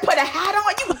get her to put a hat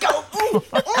on, you go, ooh,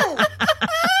 ooh.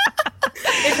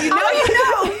 If you know, you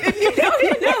know. If you know,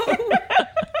 you know.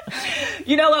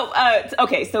 You know what?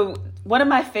 Okay, so one of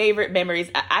my favorite memories,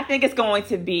 I think it's going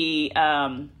to be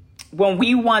when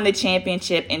we won the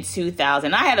championship in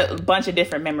 2000. I had a bunch of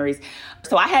different memories.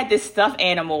 So I had this stuffed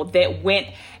animal that went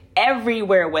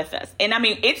everywhere with us. And I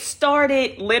mean, it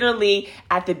started literally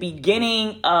at the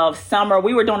beginning of summer.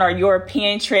 We were doing our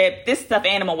European trip. This stuffed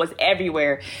animal was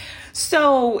everywhere.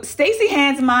 So Stacey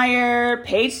Hansmeyer,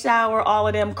 Paige Sauer, all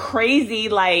of them crazy,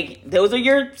 like those are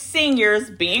your seniors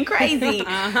being crazy.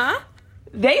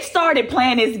 They started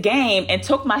playing this game and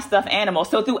took my stuffed animal.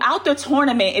 So throughout the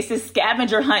tournament, it's this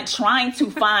scavenger hunt trying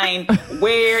to find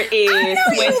where is. I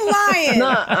know you lying.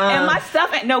 And my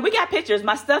stuffed, no, we got pictures.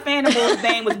 My stuffed animal's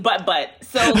name was Butt.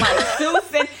 So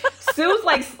like Sue's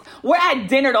like, we're at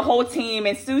dinner, the whole team,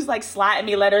 and Sue's like sliding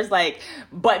me letters like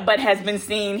Butt has been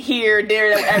seen here,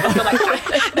 there, whatever. So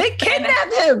like they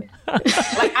kidnapped him.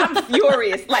 Like I'm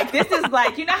furious. Like this is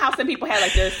like, you know how some people have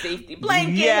like their safety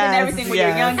blanket and everything when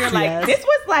you're younger. Like this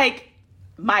was like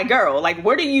my girl. Like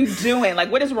what are you doing?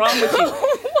 Like what is wrong with you?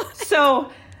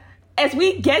 So as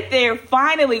we get there,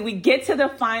 finally, we get to the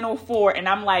Final Four, and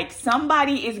I'm like,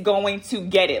 somebody is going to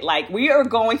get it. Like, we are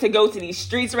going to go to these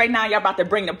streets right now. Y'all about to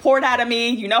bring the port out of me.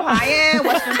 You know how I am,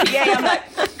 Western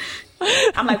PA.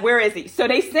 I'm like, where is he? So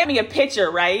they sent me a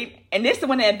picture, right? And this is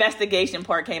when the investigation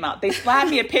part came out. They slapped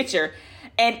me a picture.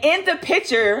 And in the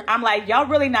picture, I'm like, y'all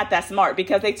really not that smart,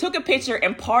 because they took a picture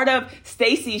and part of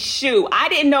Stacey's shoe. I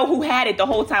didn't know who had it the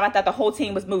whole time. I thought the whole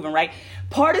team was moving, right?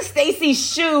 Part of Stacey's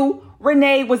shoe,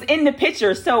 Renee, was in the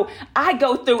picture. So I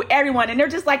go through everyone and they're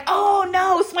just like, oh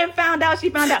no, Swim found out, she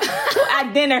found out. So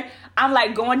at dinner, I'm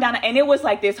like going down, and it was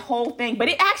like this whole thing, but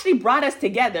it actually brought us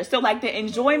together. So like the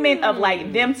enjoyment of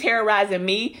like them terrorizing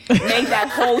me made that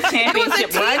whole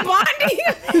championship run.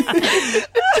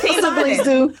 Team bonding.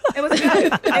 Do. It was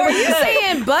good. Are you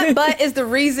saying Butt is the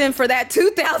reason for that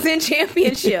 2000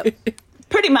 championship?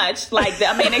 Pretty much. Like,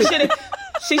 I mean,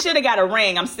 she should have got a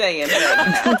ring, I'm saying.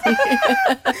 Okay.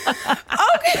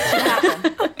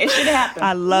 It should have happened.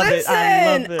 I love it.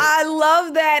 I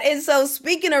love that. And so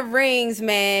speaking of rings,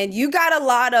 man, you got a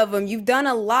lot of them. You've done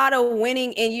a lot of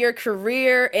winning in your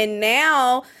career. And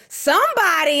now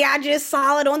somebody, I just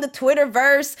saw it on the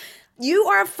Twitterverse, you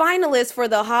are a finalist for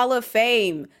the Hall of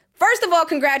Fame. First of all,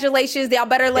 congratulations. Y'all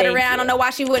better let her in. I don't know why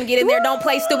she wouldn't get in there. Don't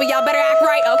play stupid. Y'all better act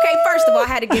right. Okay, first of all, I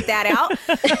had to get that out.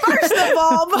 First of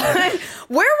all, but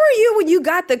where were you when you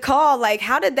got the call? Like,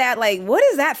 how did that, like, what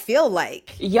does that feel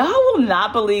like? Y'all will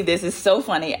not believe this. It's so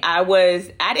funny. I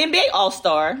was at NBA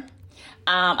All-Star.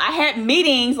 I had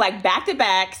meetings like back to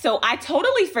back, so I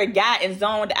totally forgot and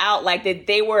zoned out like that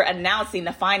they were announcing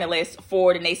the finalists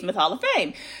for the Naismith Hall of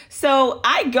Fame. So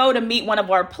I go to meet one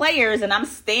of our players, and I'm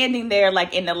standing there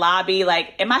like in the lobby,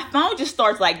 like, and my phone just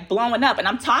starts like blowing up, and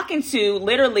I'm talking to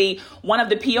literally one of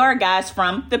the PR guys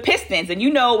from the Pistons. And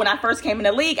you know, when I first came in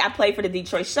the league, I played for the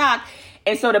Detroit Shock.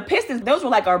 And so the Pistons, those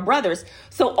were like our brothers.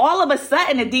 So all of a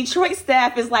sudden, the Detroit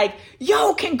staff is like,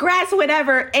 yo, congrats,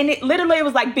 whatever. And it literally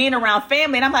was like being around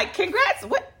family. And I'm like, congrats,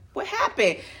 what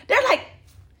happened? They're like,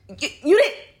 you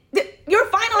didn't, you're a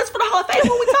finalist for the Hall of Fame.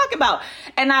 What are we talking about?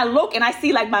 And I look and I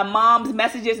see like my mom's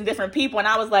messages and different people. And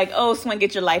I was like, oh, Swin,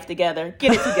 get your life together.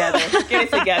 Get it together. Get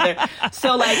it together.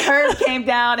 So like hers came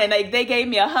down and like they gave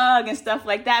me a hug and stuff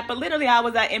like that. But literally I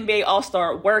was at NBA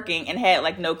All-Star working and had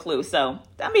like no clue. So,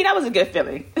 I mean, that was a good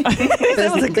feeling.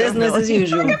 It was a business as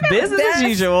usual. Business as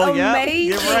usual.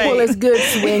 Amazing. Yep, you're right. Well, it's good,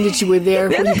 Swin, that you were there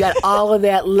when you got all of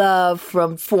that love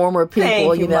from former people.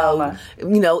 Thank you, Mama.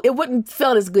 It wouldn't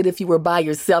felt as good if you were by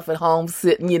yourself at home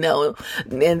sitting.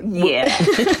 And Yeah.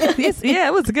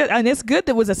 It was good. And it's good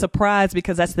that it was a surprise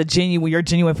because that's your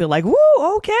genuine feel like, woo,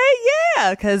 okay,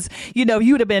 yeah. Because, you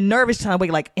would have been nervous trying to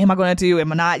wait, like, am I going to do,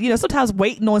 am I not? Sometimes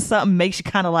waiting on something makes you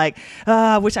kind of like,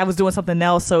 I wish I was doing something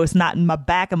else so it's not in my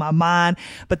back of my mind.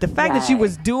 But the fact that you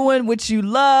was doing what you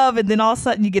love and then all of a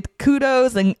sudden you get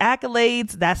kudos and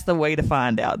accolades, that's the way to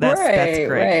find out. That's great.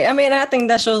 Right. I mean, I think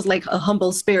that shows like a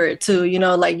humble spirit too,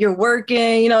 like you're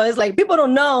working, it's like people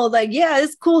don't know, like, yeah,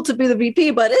 it's cool to be the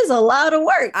VP, but it's a lot of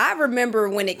work. I remember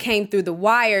when it came through the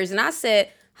wires and I said,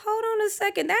 hold on a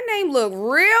second, that name looked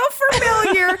real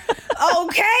familiar.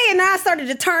 Okay. And I started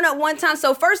to turn up one time.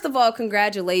 So first of all,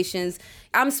 congratulations.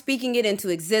 I'm speaking it into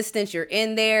existence. You're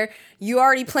in there. You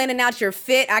already planning out your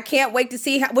fit. I can't wait to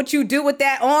see what you do with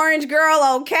that orange,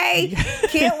 girl. Okay.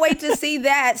 Can't wait to see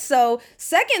that. So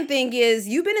second thing is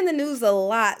you've been in the news a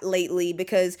lot lately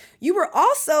because you were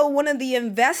also one of the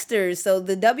investors. So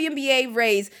the WNBA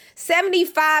raised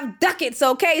 75 ducats.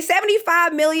 Okay.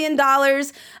 $75 million.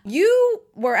 You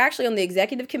were actually on the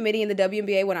executive committee in the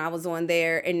WNBA when I was on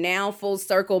there. And now full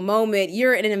circle moment,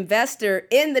 you're an investor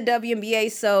in the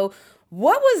WNBA. So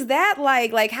what was that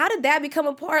like? Like, how did that become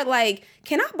a part? Like,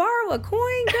 can I borrow a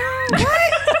coin, girl?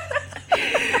 What?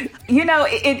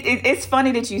 It's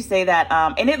funny that you say that.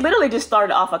 And it literally just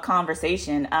started off a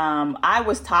conversation. I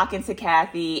was talking to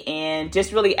Kathy and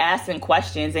just really asking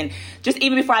questions. And just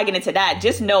even before I get into that,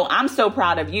 just know I'm so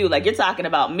proud of you. Like, you're talking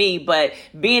about me, but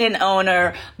being an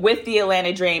owner with the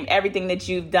Atlanta Dream, everything that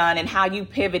you've done and how you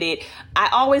pivoted, I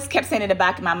always kept saying in the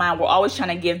back of my mind, we're always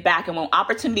trying to give back. And when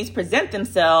opportunities present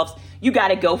themselves, you got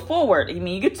to go forward. I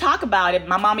mean, you could talk about it.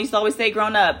 My mom used to always say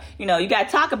growing up, you got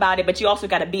to talk about it, but you also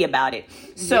got to be about it.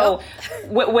 So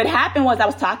what happened was I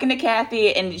was talking to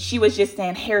Kathy and she was just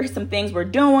saying, here's some things we're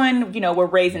doing. We're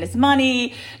raising this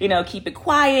money, keep it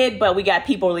quiet, but we got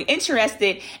people really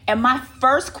interested. And my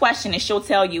first question, and she'll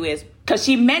tell you, is because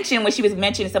she mentioned when she was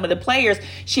mentioning some of the players,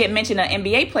 she had mentioned an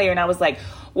NBA player. And I was like,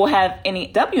 well, have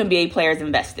any WNBA players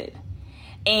invested?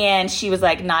 And she was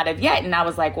like, not of yet. And I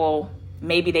was like, well,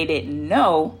 maybe they didn't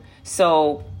know.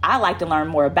 So I like to learn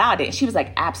more about it. And she was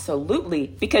like, absolutely.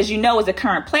 Because as a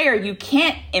current player, you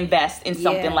can't invest in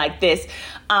something like this.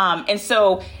 And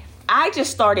so I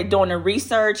just started doing the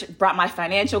research, brought my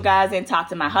financial guys in, talked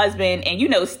to my husband.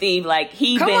 And Steve, like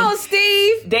Come on,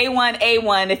 Steve. Day one,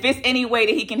 A1. If it's any way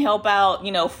that he can help out,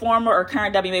 former or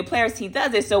current WNBA players, he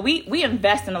does it. So we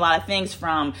invest in a lot of things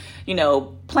from,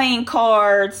 playing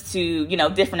cards to,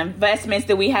 different investments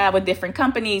that we have with different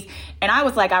companies. And I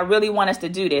was like, I really want us to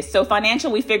do this. So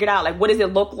financial, we figured out like, what does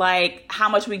it look like? How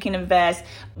much we can invest,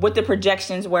 what the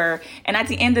projections were. And at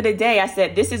the end of the day, I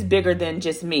said, this is bigger than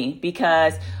just me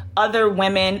because other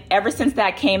women, ever since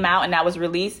that came out and that was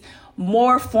released,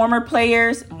 more former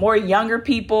players, more younger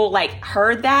people like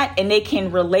heard that and they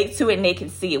can relate to it and they can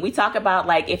see it. We talk about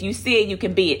like, if you see it, you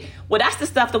can be it. Well, that's the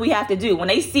stuff that we have to do. When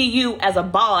they see you as a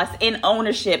boss in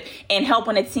ownership and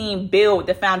helping a team build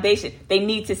the foundation, they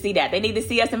need to see that. They need to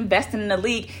see us investing in the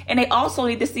league. And they also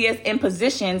need to see us in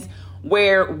positions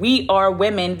where we are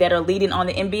women that are leading on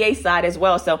the NBA side as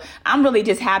well. So I'm really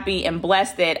just happy and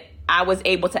blessed that I was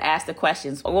able to ask the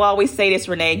questions. We'll always say this,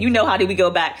 Renee, how do we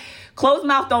go back? Closed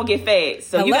mouth don't get fed.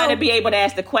 So you got to be able to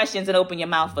ask the questions and open your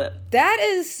mouth up. That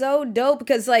is so dope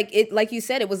because like you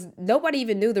said, it was nobody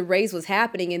even knew the raise was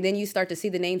happening. And then you start to see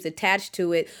the names attached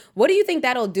to it. What do you think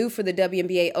that'll do for the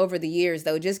WNBA over the years,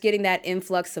 though? Just getting that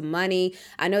influx of money.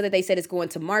 I know that they said it's going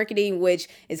to marketing, which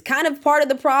is kind of part of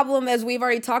the problem, as we've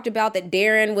already talked about, that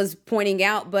Darren was pointing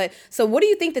out. But so what do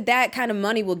you think that kind of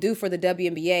money will do for the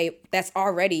WNBA that's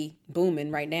already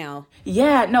booming right now?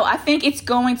 Yeah, no, I think it's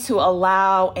going to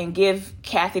allow and give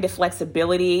Kathy the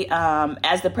flexibility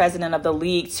as the president of the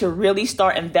league to really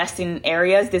start investing in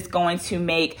areas that's going to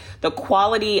make the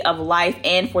quality of life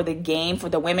and for the game for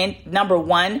the women, number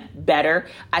one, better.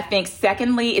 I think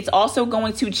secondly, it's also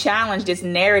going to challenge this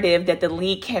narrative that the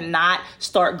league cannot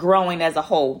start growing as a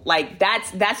whole. Like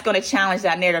that's going to challenge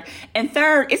that narrative. And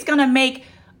third, it's going to make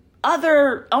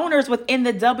other owners within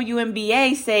the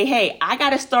WNBA say, hey, I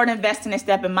got to start investing and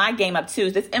stepping my game up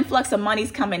too. This influx of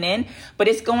money's coming in, but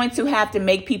it's going to have to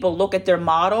make people look at their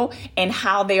model and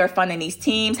how they are funding these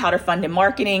teams, how they're funding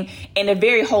marketing in a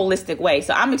very holistic way.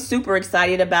 So I'm super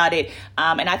excited about it,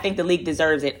 and I think the league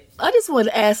deserves it. I just want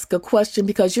to ask a question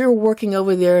because you're working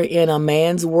over there in a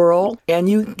man's world and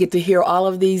you get to hear all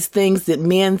of these things that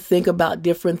men think about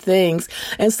different things.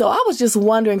 And so I was just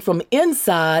wondering from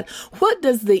inside, what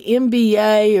does the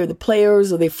NBA or the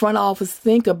players or the front office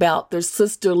think about their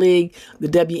sister league, the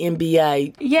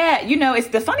WNBA? Yeah, it's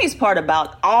the funniest part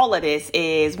about all of this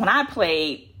is when I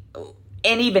played,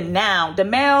 and even now, the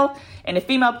male and the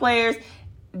female players,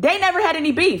 they never had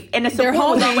any beef, and the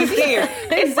support was always there.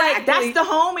 It's like, that's the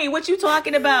homie. What you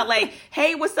talking about? Like,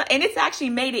 hey, what's up? And it's actually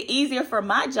made it easier for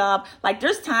my job. Like,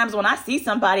 there's times when I see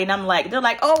somebody and I'm like, they're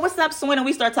like, oh, what's up, Swin? And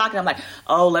we start talking. I'm like,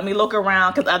 oh, let me look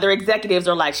around, because other executives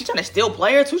are like, she trying to steal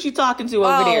players? Who's she talking to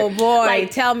over there? Oh boy,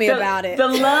 like, tell me about it.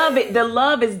 The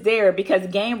love is there because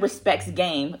game respects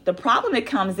game. The problem that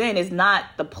comes in is not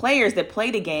the players that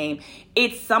play the game.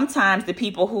 It's sometimes the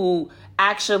people who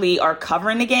actually are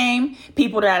covering the game,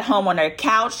 people that are at home on their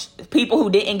couch, people who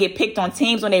didn't get picked on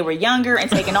teams when they were younger and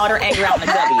taking all their anger out on the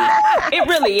W. It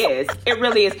really is. It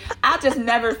really is. I'll just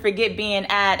never forget being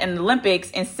at an Olympics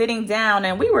and sitting down,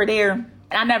 and we were there, and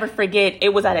I'll never forget,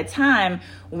 it was at a time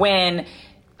when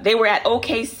they were at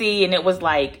OKC, and it was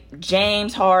like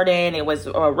James Harden, it was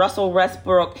Russell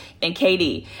Westbrook, and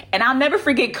KD. And I'll never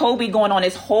forget Kobe going on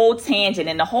this whole tangent,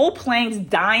 and the whole plane's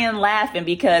dying laughing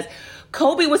because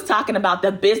Kobe was talking about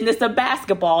the business of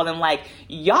basketball and like,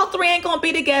 y'all three ain't gonna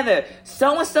be together.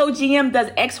 So-and-so GM does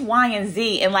X, Y, and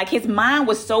Z. And like, his mind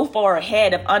was so far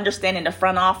ahead of understanding the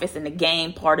front office and the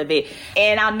game part of it.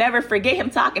 And I'll never forget him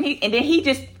talking. And then he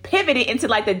just pivoted into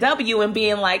like the W and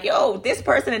being like, yo, this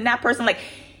person and that person, like,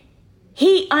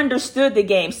 he understood the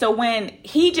game. So when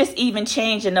he just even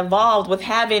changed and evolved with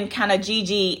having kind of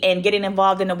Gigi and getting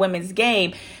involved in the women's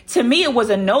game, to me, it was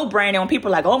a no-brainer when people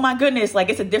are like, oh my goodness, like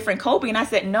it's a different Kobe. And I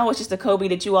said, no, it's just a Kobe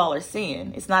that you all are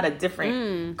seeing. It's not a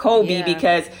different Kobe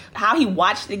because how he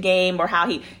watched the game or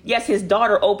how yes, his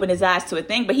daughter opened his eyes to a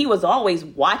thing, but he was always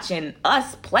watching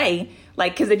us play.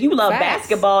 Like, because if you love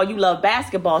basketball, you love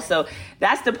basketball. So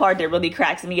that's the part that really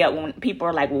cracks me up when people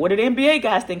are like, well, what do the NBA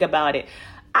guys think about it?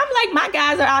 I'm like, my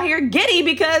guys are out here giddy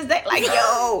because they like,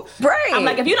 yo. Right. I'm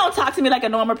like, if you don't talk to me like a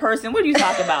normal person, what are you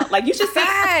talking about? Like, you should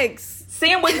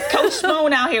seeing with Coach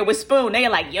Spoon out here with Spoon. They're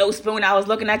like, yo, Spoon, I was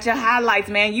looking at your highlights,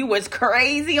 man. You was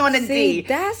crazy on the D.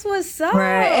 That's what's up.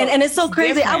 Right. And it's so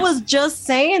crazy. Different. I was just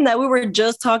saying that we were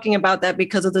just talking about that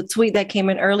because of the tweet that came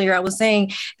in earlier. I was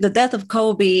saying the death of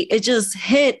Kobe, it just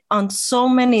hit on so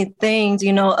many things,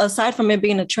 aside from it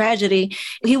being a tragedy.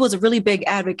 He was a really big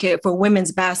advocate for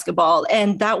women's basketball.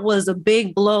 And that was a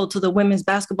big blow to the women's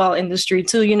basketball industry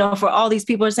too. For all these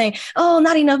people are saying, oh,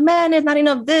 not enough men, it's not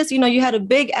enough this. You had a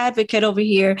big advocate over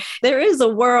here. There is a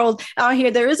world out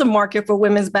here. There is a market for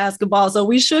women's basketball. So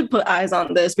we should put eyes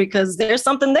on this because there's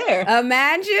something there.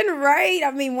 Imagine, right?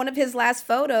 I mean, one of his last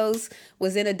photos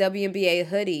was in a WNBA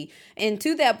hoodie. And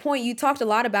to that point, you talked a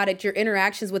lot about it, your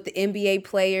interactions with the NBA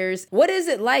players. What is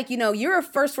it like? You're a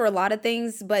first for a lot of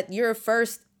things, but you're a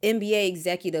first NBA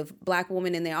executive, Black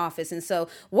woman in the office. And so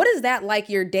what is that like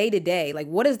your day to day? Like,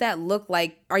 what does that look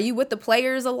like? Are you with the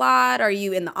players a lot? Are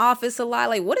you in the office a lot?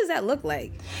 Like, what does that look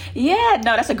like? Yeah,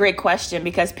 no, that's a great question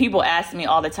because people ask me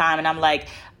all the time and I'm like,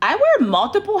 I wear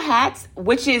multiple hats,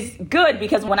 which is good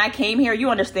because when I came here, you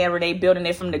understand, Renee, building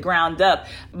it from the ground up.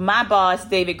 My boss,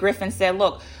 David Griffin, said,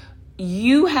 look,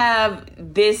 you have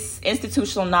this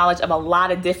institutional knowledge of a lot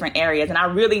of different areas, and I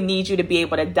really need you to be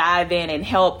able to dive in and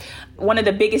help. One of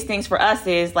the biggest things for us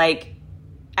is like,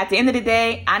 at the end of the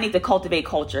day, I need to cultivate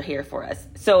culture here for us.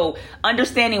 So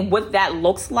understanding what that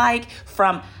looks like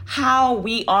from how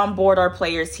we onboard our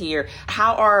players here,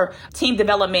 how our team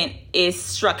development is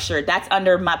structured, that's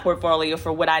under my portfolio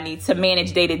for what I need to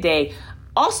manage day to day.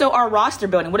 Also, our roster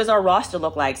building. What does our roster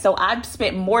look like? So I've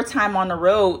spent more time on the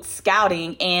road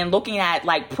scouting and looking at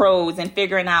like pros and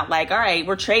figuring out like, all right,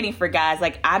 we're trading for guys.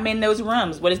 Like I'm in those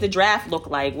rooms. What does the draft look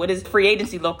like? What does free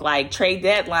agency look like? Trade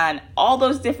deadline, all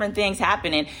those different things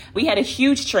happening. We had a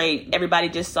huge trade. Everybody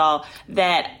just saw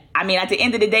that. I mean, at the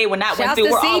end of the day, when that went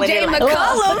through, we're all in there like,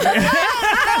 McCollum.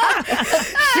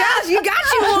 Shouts, you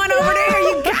got you one over there.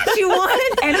 You got you one.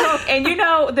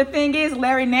 And the thing is,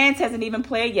 Larry Nance hasn't even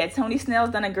played yet. Tony Snell's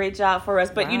done a great job for us.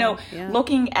 But,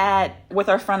 looking at with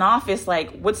our front office,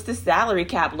 like, what's the salary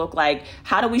cap look like?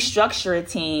 How do we structure a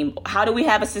team? How do we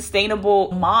have a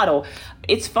sustainable model?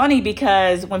 It's funny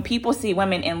because when people see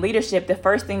women in leadership, the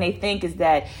first thing they think is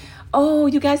that, oh,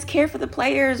 you guys care for the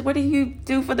players. What do you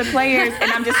do for the players?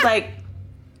 And I'm just like,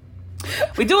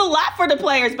 we do a lot for the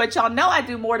players, but y'all know I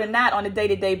do more than that on a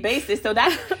day-to-day basis. So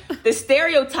that's the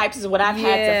stereotypes is what I've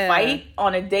had to fight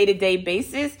on a day-to-day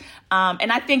basis.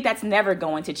 And I think that's never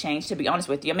going to change, to be honest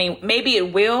with you. I mean, maybe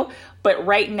it will, but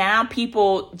right now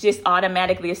people just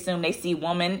automatically assume they see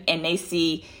woman and they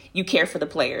see you care for the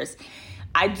players.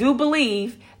 I do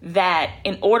believe that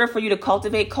in order for you to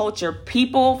cultivate culture,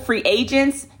 people, free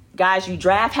agents, guys you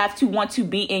draft have to want to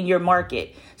be in your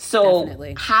market. So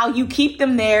Definitely. How you keep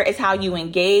them there is how you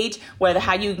engage, whether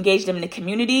how you engage them in the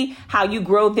community, how you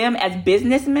grow them as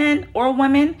businessmen or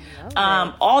women.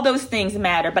 All those things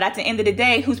matter. But at the end of the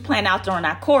day, who's playing out there on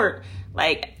that court?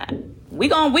 Like, we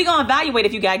gonna evaluate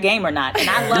if you got game or not. And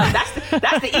I love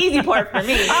that's the easy part for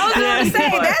me. I was gonna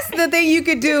say that's the thing you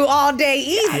could do all day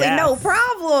easily, no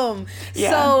problem.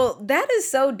 Yeah. So that is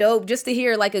so dope just to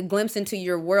hear like a glimpse into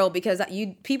your world, because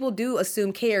people do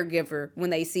assume caregiver when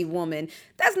they see woman.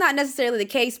 That's not necessarily the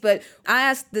case, but I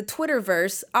asked the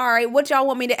Twitterverse, all right, what y'all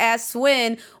want me to ask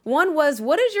Swin? One was,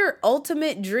 what is your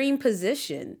ultimate dream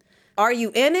position? Are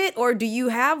you in it or do you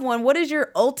have one? What is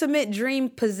your ultimate dream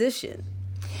position?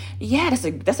 Yeah,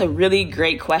 that's a really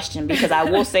great question, because I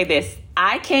will say this.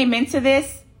 I came into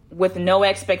this with no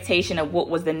expectation of what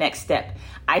was the next step.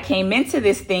 I came into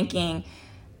this thinking,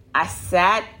 I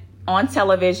sat on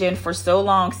television for so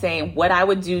long saying what I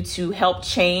would do to help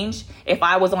change if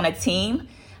I was on a team,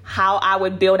 how I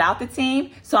would build out the team.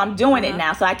 So I'm doing it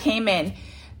now. So I came in,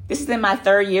 this is in my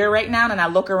 3rd year right now, and I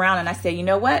look around and I say, you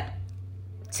know what?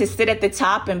 To sit at the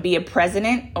top and be a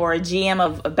president or a GM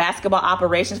of basketball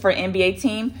operations for an NBA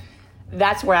team,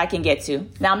 that's where I can get to.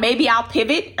 Now, maybe I'll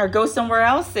pivot or go somewhere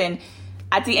else. And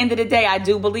at the end of the day, I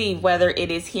do believe whether it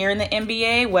is here in the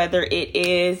NBA, whether it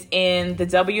is in the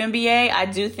WNBA, I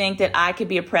do think that I could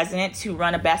be a president to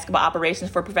run a basketball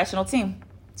operations for a professional team.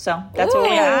 So that's what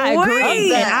we are. I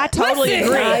agree. I totally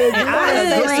agree.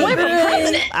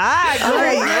 I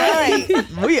agree.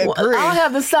 We agree. I'll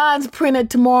have the signs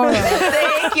printed tomorrow.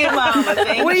 Thank you, Mama.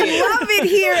 We love it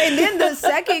here. And then the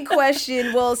second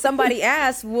question, somebody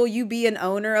asked, will you be an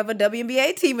owner of a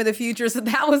WNBA team in the future? So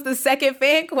that was the second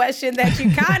fan question that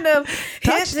you kind of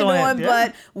hinted on. Yeah.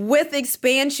 But with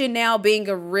expansion now being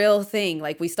a real thing,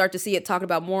 like we start to see it talked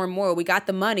about more and more, we got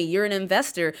the money, you're an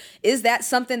investor. Is that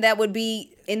something that would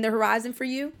be in the horizon for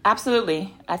you?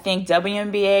 Absolutely. I think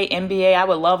WNBA, NBA, I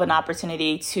would love an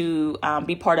opportunity to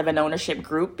be part of an ownership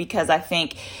group, because I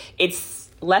think it's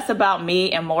less about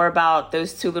me and more about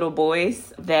those 2 little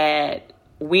boys that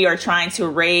we are trying to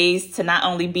raise to not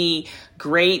only be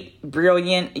great,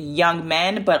 brilliant young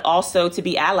men, but also to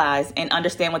be allies and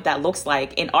understand what that looks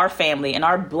like in our family, in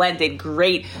our blended,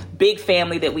 great, big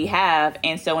family that we have.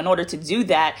 And so in order to do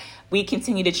that, we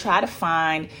continue to try to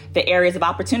find the areas of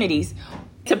opportunities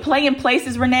to play in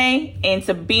places, Renee, and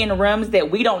to be in rooms that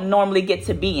we don't normally get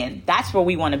to be in. That's where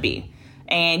we want to be.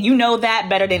 And you know that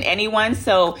better than anyone.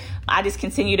 So I just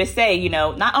continue to say,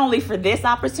 not only for this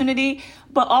opportunity,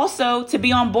 but also to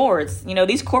be on boards,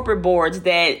 these corporate boards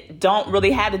that don't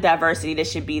really have the diversity that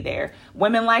should be there.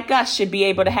 Women like us should be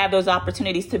able to have those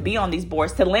opportunities to be on these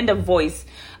boards, to lend a voice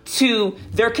to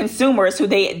their consumers who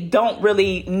they don't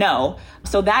really know.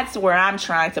 So that's where I'm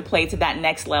trying to play to that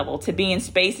next level, to be in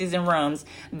spaces and rooms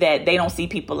that they don't see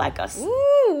people like us.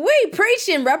 Ooh, we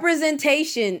preaching.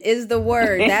 Representation is the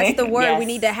word. That's the word. Yes. We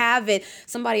need to have it.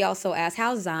 Somebody also asked,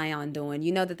 how's Zion doing?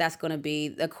 You know that's going to be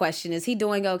the question. Is he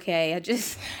doing okay?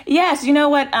 Yes, you know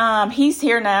what? He's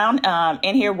here now,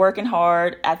 in here working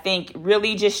hard. I think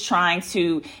really just trying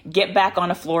to get back on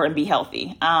the floor and be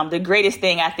healthy. The greatest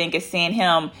thing I think is seeing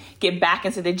him get back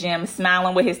into the gym,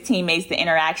 smiling with his teammates, the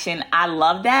interaction. I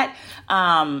love that.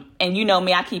 And you know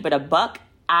me, I keep it a buck.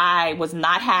 I was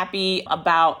not happy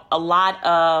about a lot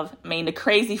of, the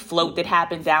crazy float that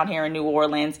happened down here in New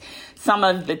Orleans, some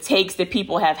of the takes that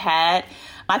people have had.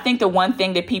 I think the one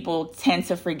thing that people tend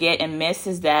to forget and miss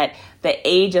is that the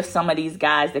age of some of these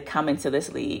guys that come into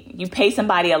this league. You pay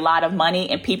somebody a lot of money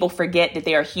and people forget that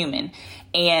they are human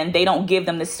and they don't give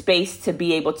them the space to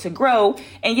be able to grow.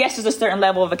 And yes, there's a certain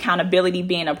level of accountability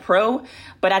being a pro,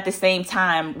 but at the same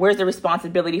time, where's the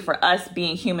responsibility for us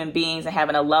being human beings and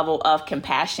having a level of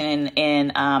compassion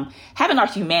and having our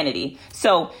humanity?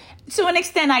 So to an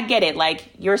extent, I get it. Like,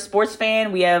 you're a sports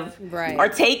fan. We have our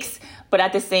takes. But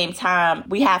at the same time,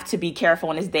 we have to be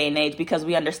careful in this day and age because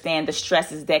we understand the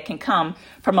stresses that can come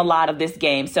from a lot of this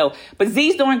game. So, but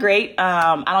Z's doing great.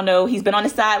 I don't know. He's been on the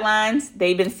sidelines.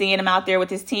 They've been seeing him out there with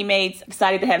his teammates.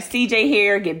 Decided to have CJ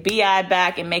here, get BI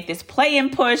back, and make this play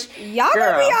and push. Y'all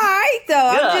gonna be all right,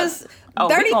 though.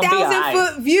 30,000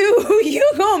 foot view,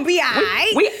 you gonna be all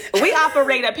right. We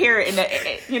operate up here in the,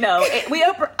 we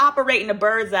operate in the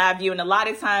bird's eye view, and a lot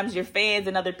of times your fans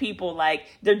and other people, like,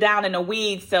 they're down in the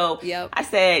weeds. So I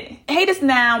said, hate us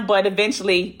now, but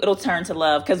eventually it'll turn to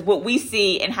love, because what we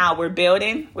see and how we're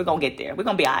building, we're gonna get there. We're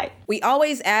gonna be all right. We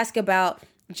always ask about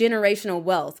generational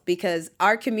wealth because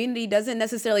our community doesn't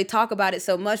necessarily talk about it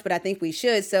so much, but I think we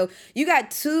should. So you got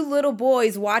 2 little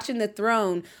boys watching the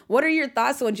throne. What are your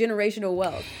thoughts on generational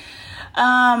wealth?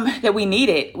 That we need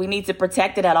it. We need to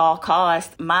protect it at all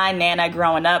costs. My Nana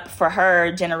growing up, for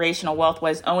her, generational wealth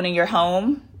was owning your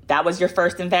home. That was your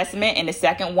first investment. And the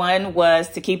second one was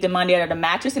to keep the money under the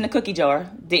mattress in the cookie jar.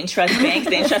 Didn't trust banks,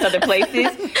 didn't trust other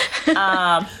places.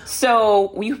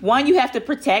 So one, you have to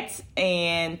protect,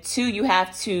 and 2, you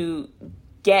have to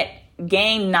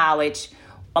gain knowledge.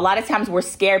 A lot of times we're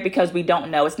scared because we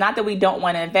don't know. It's not that we don't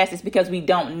want to invest, it's because we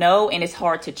don't know and it's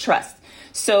hard to trust.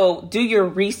 So do your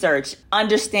research.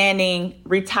 Understanding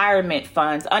retirement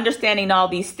funds, understanding all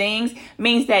these things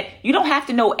means that you don't have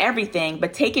to know everything,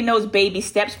 but taking those baby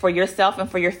steps for yourself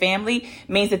and for your family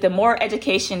means that the more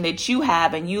education that you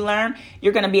have and you learn,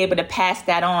 you're going to be able to pass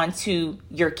that on to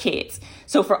your kids.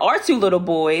 So for our 2 little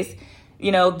boys,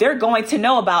 they're going to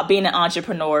know about being an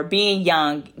entrepreneur, being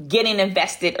young, getting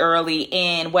invested early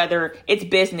in whether it's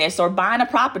business or buying a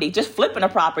property, just flipping a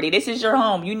property. This is your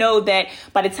home. You know that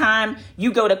by the time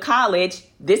you go to college,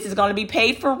 this is going to be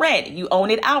paid for rent. You own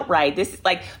it outright.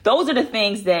 Those are the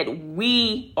things that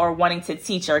we are wanting to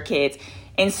teach our kids.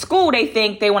 In school, they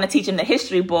think they want to teach them the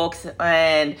history books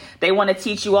and they want to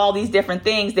teach you all these different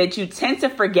things that you tend to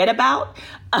forget about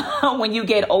when you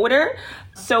get older.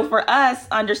 So for us,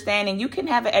 understanding you can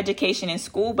have an education in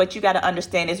school, but you got to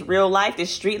understand this real life, this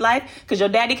street life, because your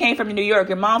daddy came from New York,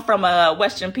 your mom from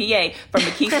Western PA, from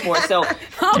the Keysport. So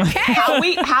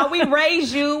how we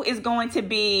raise you is going to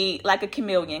be like a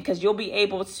chameleon, because you'll be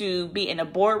able to be in a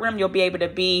boardroom. You'll be able to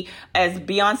be, as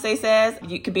Beyonce says,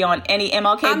 you could be on any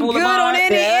MLK Boulevard. Good on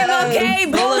any MLK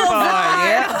Boulevard.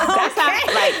 Yeah. That's how,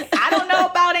 I don't know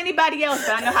about anybody else,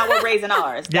 but I know how we're raising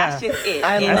ours. That's just it.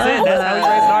 That's how we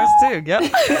raising ours too.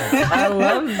 Yep. I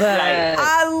love that.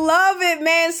 I love it,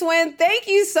 man. Swin, thank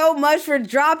you so much for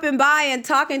dropping by and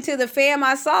talking to the fam.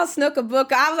 I saw Snooker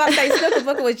Booker. I was going to say Snooker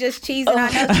Booker was just cheesing. I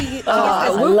know she I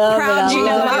love proud you.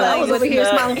 I was over here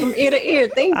smiling from ear to ear.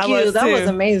 Thank you. That was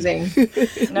amazing.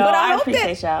 No, I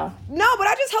appreciate y'all. No, but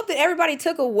I just hope that everybody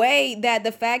took away that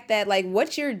the fact that, like,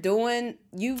 what you're doing,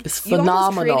 you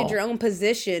almost created your own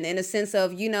position in a sense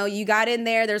of, you got in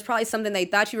there. There's probably something they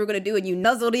thought you were going to do and you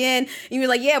nuzzled in. You were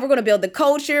like, yeah, we're going to build the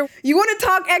culture. You want to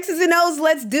talk X's and O's?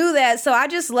 Let's do that. So I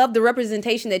just love the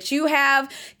representation that you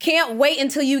have. Can't wait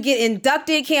until you get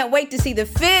inducted. Can't wait to see the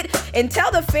fit. And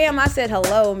tell the fam I said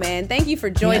hello, man. Thank you for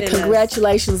joining us.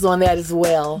 Congratulations on that as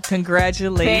well.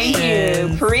 Congratulations. Thank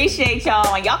you. Appreciate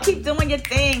y'all. And y'all keep doing your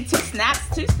thing. 2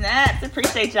 snaps.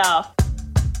 Appreciate y'all.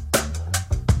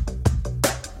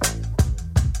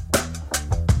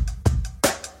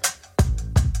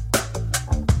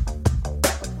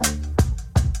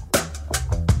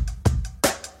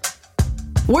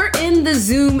 We're in the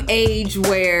Zoom age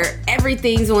where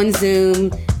everything's on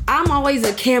Zoom. I'm always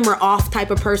a camera off type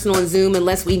of person on Zoom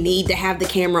unless we need to have the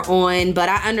camera on, but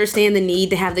I understand the need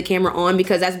to have the camera on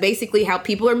because that's basically how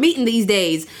people are meeting these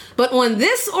days. But on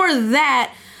this or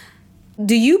that,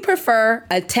 do you prefer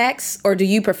a text or do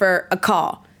you prefer a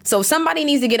call? So if somebody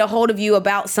needs to get a hold of you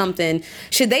about something,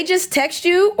 should they just text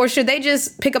you or should they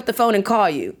just pick up the phone and call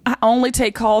you? I only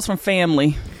take calls from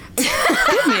family.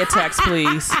 Give me a text,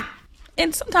 please.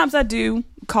 And sometimes I do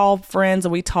call friends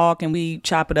and we talk and we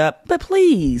chop it up. But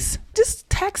please, just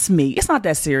text me. It's not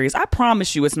that serious. I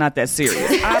promise you it's not that serious.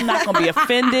 I'm not going to be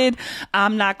offended.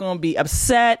 I'm not going to be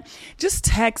upset. Just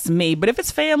text me. But if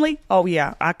it's family, oh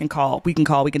yeah, I can call. We can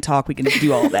call. We can talk. We can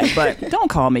do all that. But don't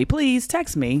call me. Please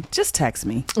text me. Just text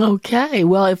me. Okay.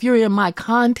 Well, if you're in my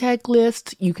contact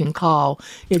list, you can call.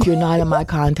 If you're not in my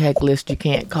contact list, you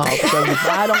can't call. So if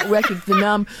I don't recognize the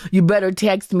number, you better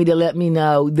text me to let me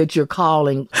know that you're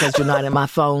calling because you're not in my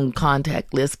phone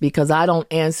contact list because I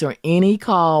don't answer any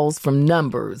calls from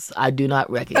numbers I do not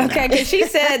recognize. Okay, because she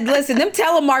said, listen, them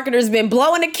telemarketers been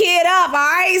blowing the kid up, all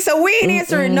right? So we ain't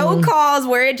answering no calls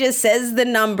where it just says the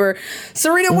number.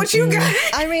 Serena, what you got?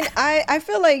 I mean, I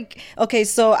feel like, okay,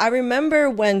 so I remember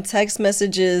when text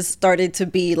messages started to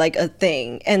be like a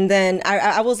thing. And then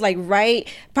I was like,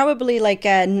 probably like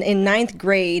in ninth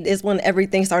grade is when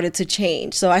everything started to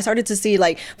change. So I started to see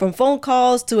like from phone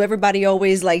calls to everybody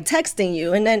always like texting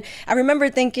you. And then I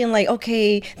remember thinking like,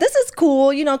 okay, this is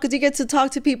cool, because you get to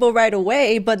talk to people right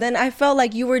away, but then I felt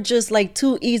like you were just like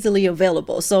too easily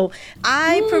available. So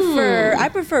I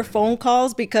prefer phone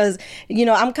calls because, you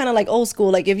know, I'm kind of like old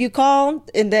school. Like if you call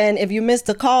and then if you missed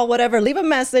a call, whatever, leave a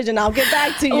message and I'll get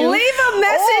back to you. Leave a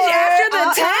message after the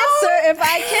I'll tone? answer if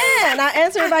I can. I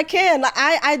answer if I can.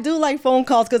 I do like phone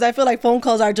calls because I feel like phone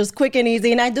calls are just quick and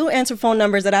easy. And I do answer phone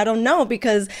numbers that I don't know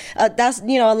because that's,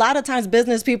 you know, a lot of times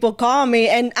business people call me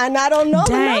and I don't know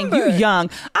the number. You young.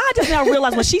 I just now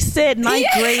realized when she said ninth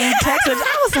grade in Texas,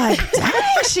 I was like,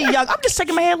 dang, she young. I'm just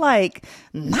shaking my head like,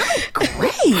 ninth grade?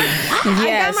 Wow.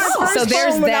 Yes. I got my first So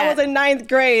there's phone when I that. was in ninth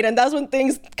grade, and that's when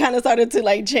things kind of started to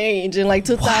like change in like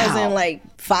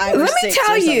 2005 or Let me 6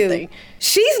 tell or you, something.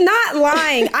 she's not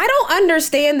lying. I don't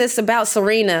understand this about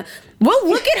Serena. We'll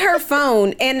look at her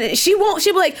phone and she'll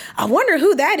be like, I wonder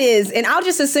who that is. And I'll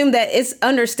just assume that it's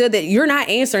understood that you're not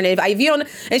answering it. If you don't,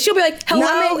 and she'll be like, hello. No,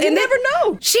 I mean, you and never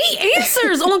know. She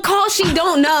answers on calls she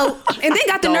don't know. And then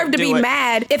got the Don't nerve to do be it.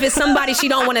 mad if it's somebody she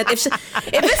don't want to, if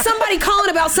it's somebody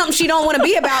calling about something she don't want to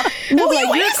be about. Will Like,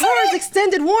 you your answer car's it?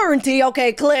 extended warranty.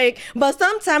 Okay, click. But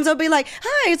sometimes they'll be like,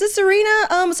 hi, is this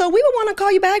Serena? So we would want to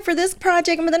call you back for this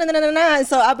project. And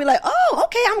so I'll be like, oh,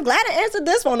 okay, I'm glad I answered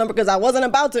this phone number because I wasn't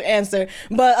about to answer.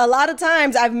 But a lot of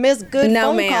times I've missed good No,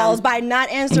 phone ma'am. calls by not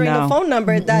answering No. the phone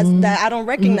number that I don't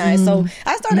recognize. So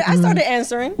I started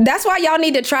answering. That's why y'all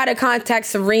need to try to contact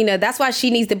Serena. That's why she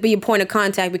needs to be a point of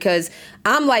contact because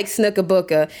I'm like Snooka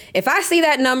Booka. If I see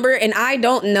that number and I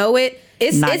don't know it,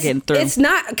 it's getting through. It's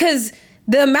not because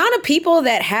the amount of people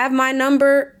that have my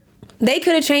number, they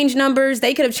could have changed numbers.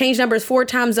 They could have changed numbers 4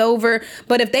 times over.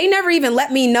 But if they never even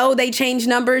let me know they changed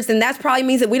numbers, then that probably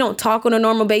means that we don't talk on a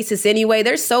normal basis anyway.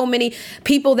 There's so many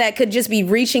people that could just be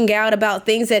reaching out about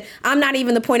things that I'm not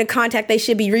even the point of contact they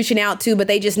should be reaching out to, but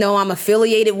they just know I'm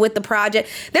affiliated with the project.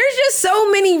 There's just so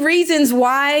many reasons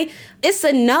why it's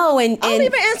a no. And I'll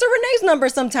even answer Renee's number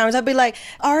sometimes. I'll be like,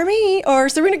 Army or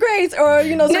Serena Grace or,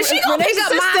 you know, now she gonna Renee's pick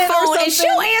up my assistant or phone and she'll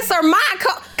something. answer my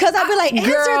call. Because I'll be like,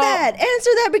 answer Girl.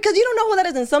 that, because you don't know who that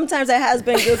is. And sometimes that has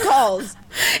been good calls.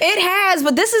 It has,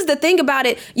 but this is the thing about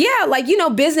it. Yeah, like, you know,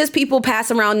 business people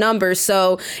pass around numbers.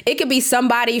 So it could be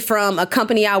somebody from a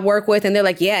company I work with and they're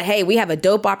like, yeah, hey, we have a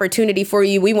dope opportunity for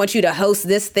you. We want you to host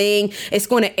this thing. It's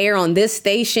going to air on this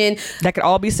station. That could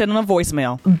all be sent on a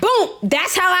voicemail. Boom.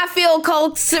 That's how I feel, Cole.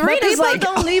 But Serena's people like,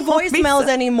 don't leave oh, voicemails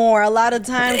anymore. A lot of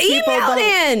times people email don't.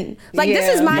 in. Like,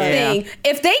 this is Yeah. my Yeah. thing.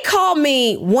 If they call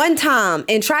me one time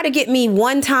and try to get me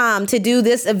one time to do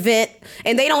this event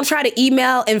and they don't try to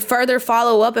email and further follow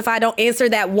up if I don't answer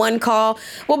that one call,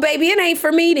 well, baby, it ain't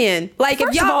for me then. Like, First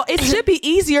if y'all, of all, it should be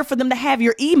easier for them to have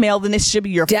your email than it should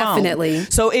be your Definitely.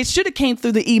 phone. So it should have came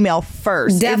through the email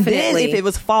first. Definitely. And then if it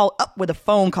was follow up with a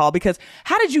phone call, because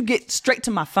how did you get straight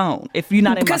to my phone if you're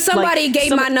not in because my somebody like, gave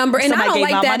some- my number, and I somebody don't gave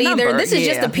like out that my either. number. This is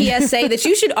just a PSA that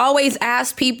you should always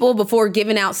ask people before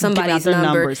giving out somebody's their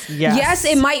number. numbers, yes.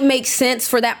 It might make sense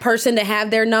for that person to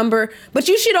have their number, but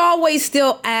you should always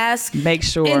still ask. Make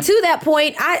sure. And to that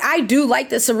point, I do like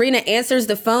that Serena answers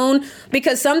the phone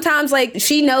because sometimes, like,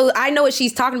 I know what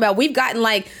she's talking about. We've gotten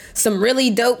like some really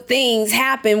dope things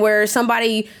happen where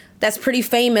somebody that's pretty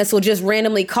famous will just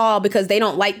randomly call because they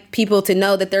don't like people to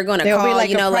know that they're going to call. There'll be like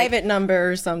you know, a like, private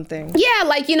number or something. yeah,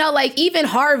 like, you know, like even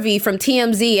Harvey from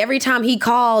TMZ, every time he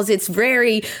calls, it's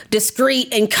very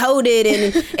discreet and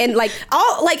coded and like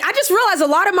all, like, I just realized a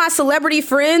lot of my celebrity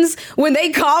friends, when they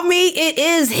call me, it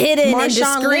is hidden and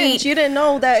Marshawn discreet. Lynch, you didn't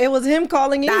know that it was him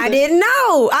calling you. I didn't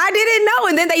know.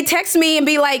 And then they text me and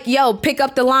be like, yo, pick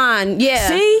up the line. Yeah.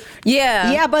 See?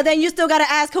 Yeah. Yeah, but then you still got to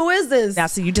ask, who is this? Now,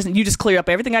 see, you just clear up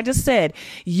everything I just said.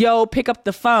 Yo, pick up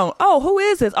the phone. Oh, who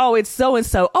is this? Oh, it's so and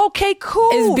so. Okay, cool.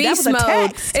 It's That beast was a mode.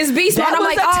 text. It's beast mode. That I'm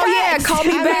was like, a oh yeah, text. call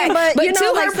me back. But you know,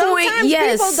 to like, her point, sometimes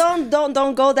yes. people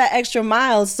don't go that extra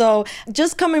mile. So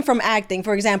just coming from acting,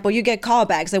 for example, you get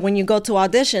callbacks like when you go to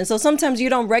audition. So sometimes you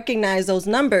don't recognize those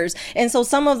numbers, and so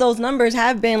some of those numbers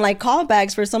have been like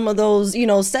callbacks for some of those, you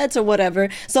know, sets or whatever.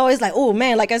 So it's like, oh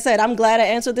man, like I said, I'm glad I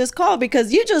answered this call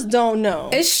because you just don't know.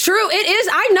 It's true. It is.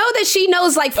 I know that she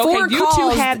knows like 4 Okay, you calls.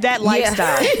 two have that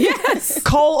lifestyle. Yes.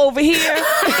 Cole over here,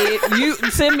 if you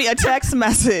send me a text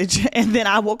message and then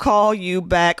I will call you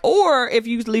back. Or if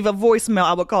you leave a voicemail,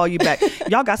 I will call you back.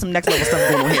 Y'all got some next level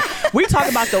stuff going on here. We talk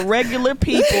about the regular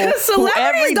people who Celebrities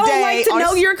every don't day like to are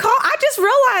know your call. I just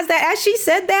realized that as she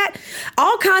said that,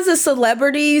 all kinds of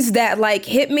celebrities that like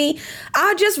hit me,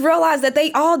 I just realized that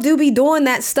they all do be doing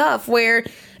that stuff where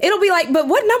it'll be like, but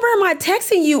what number am I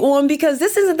texting you on? Because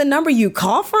this isn't the number you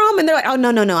call from. And they're like, oh,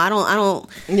 no, I don't.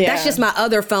 Yeah. That's just my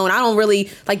other phone. I don't really,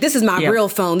 like, this is my real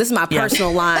phone. This is my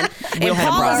personal line. And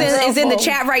Paul is in the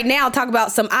chat right now talking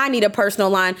about I need a personal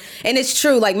line. And it's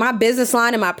true. Like, my business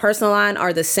line and my personal line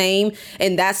are the same.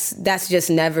 And that's just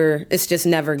never, it's just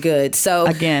never good. So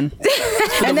again,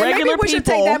 and then maybe we should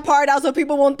take that part out so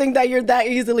people won't think that you're that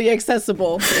easily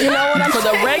accessible. You know what I'm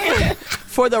saying?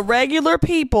 For the regular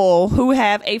people who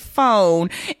have a phone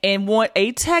and want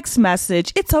a text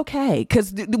message, it's okay.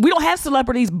 Because we don't have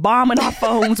celebrities bombing our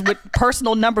phones with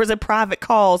personal numbers and private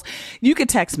calls. You can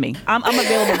text me. I'm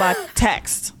available by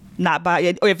text. Not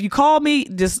by, or if you call me,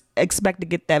 just expect to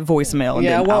get that voicemail.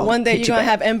 Yeah, well, one day you're going to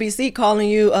have NBC calling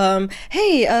you,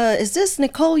 hey, is this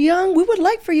Nicole Young? We would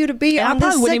like for you to be on this segment. I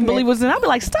probably wouldn't even believe it was, I'd be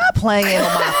like, stop playing on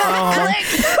my phone.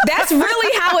 That's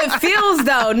really how it feels,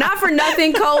 though. Not for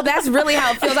nothing, Cole. That's really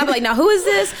how it feels. I'd be like, now, who is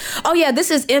this? Oh, yeah, this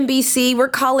is NBC. We're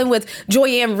calling with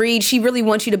Joy-Ann Reid. She really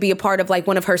wants you to be a part of, like,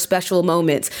 one of her special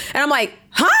moments. And I'm like,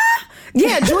 huh?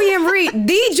 Yeah, Joy-Ann Reid.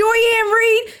 The Joy-Ann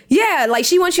Reid. Yeah, like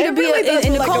she wants you to be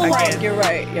in Nicole. Like you're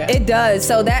right. Yeah. It does.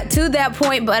 So that to that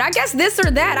point, but I guess this or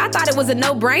that, I thought it was a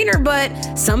no-brainer, but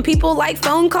some people like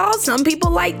phone calls, some people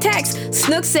like text.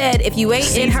 Snook said if you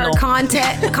ain't in her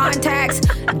contacts,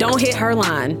 don't hit her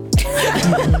line.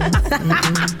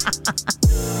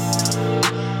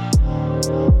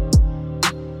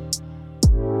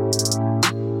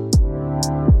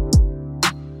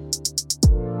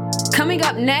 Coming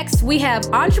up next, we have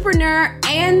entrepreneur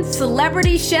and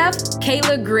celebrity chef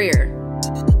Kayla Greer.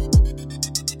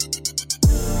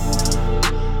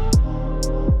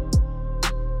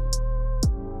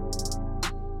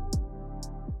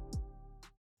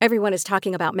 Everyone is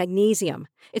talking about magnesium.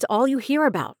 It's all you hear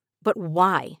about. But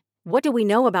why? What do we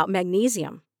know about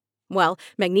magnesium? Well,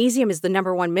 magnesium is the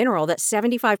number one mineral that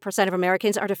 75% of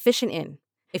Americans are deficient in.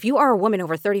 If you are a woman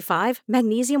over 35,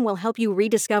 magnesium will help you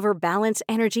rediscover balance,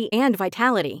 energy, and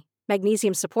vitality.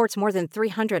 Magnesium supports more than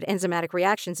 300 enzymatic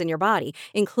reactions in your body,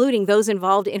 including those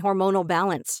involved in hormonal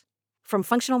balance. From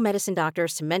functional medicine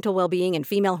doctors to mental well-being and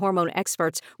female hormone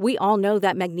experts, we all know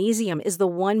that magnesium is the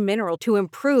one mineral to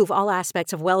improve all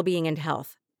aspects of well-being and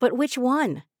health. But which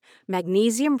one?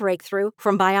 Magnesium Breakthrough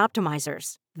from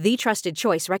Bioptimizers, the trusted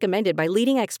choice recommended by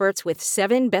leading experts with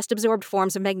 7 best-absorbed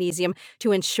forms of magnesium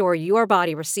to ensure your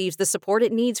body receives the support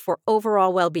it needs for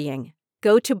overall well-being.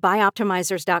 Go to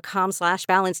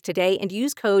bioptimizers.com/balance today and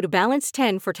use code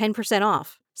BALANCE10 for 10%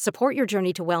 off. Support your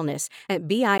journey to wellness at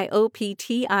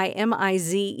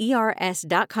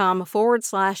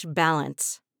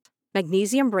bioptimizers.com/balance.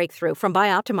 Magnesium Breakthrough from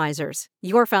Bioptimizers,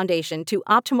 your foundation to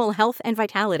optimal health and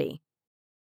vitality.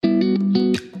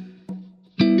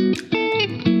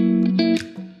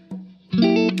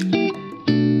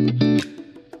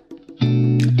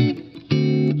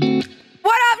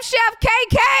 Chef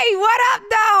KK, what up,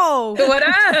 though? What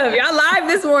up? Y'all live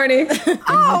this morning.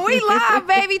 Oh, we live,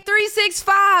 baby,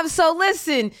 365. So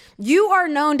listen, you are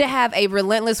known to have a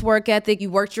relentless work ethic.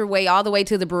 You worked your way all the way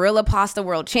to the Barilla Pasta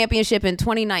World Championship in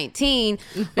 2019.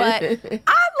 But I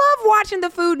love watching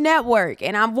the Food Network,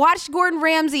 and I've watched Gordon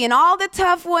Ramsay and all the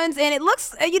tough ones, and it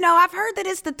looks, I've heard that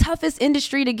it's the toughest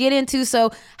industry to get into.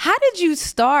 So how did you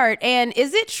start? And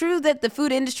is it true that the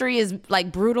food industry is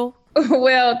like brutal?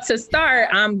 Well, to start,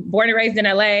 I'm born and raised in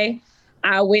LA.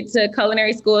 I went to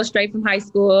culinary school straight from high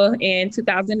school in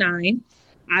 2009.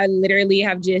 I literally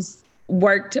have just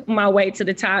worked my way to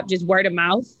the top, just word of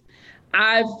mouth.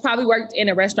 I've probably worked in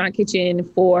a restaurant kitchen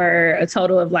for a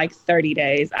total of like 30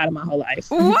 days out of my whole life.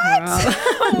 What?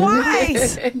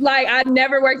 Why? Like, I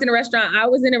never worked in a restaurant. I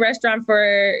was in a restaurant for,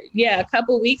 a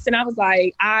couple of weeks, and I was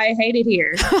like, I hate it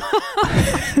here.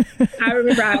 I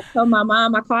remember I told my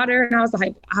mom, I called her, and I was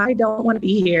like, I don't want to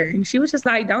be here. And she was just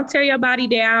like, don't tear your body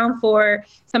down for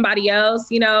somebody else,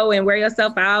 and wear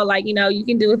yourself out. Like, you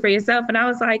can do it for yourself. And I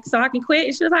was like, so I can quit?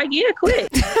 And she was like, yeah, quit.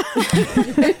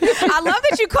 I love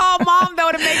that you called mom,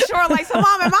 though, to make sure, like, so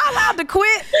mom, am I allowed to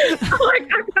quit? I'm like,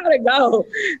 I gotta go.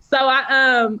 So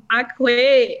I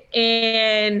quit,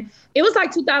 and it was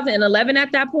like 2011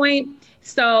 at that point.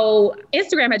 So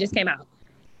Instagram had just came out,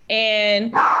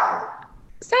 and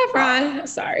Saffron,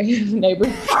 sorry, neighbor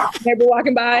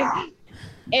walking by.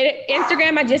 And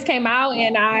Instagram had just came out,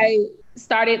 and I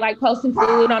started like posting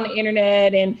food on the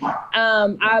internet, and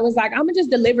I was like, I'm gonna just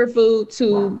deliver food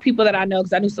to people that I know,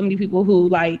 because I knew so many people who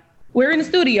like were in the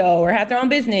studio or had their own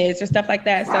business or stuff like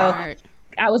that. So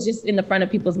I was just in the front of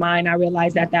people's mind. I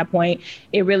realized at that point,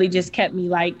 it really just kept me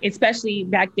like, especially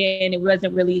back then, it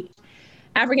wasn't really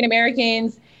African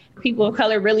Americans, people of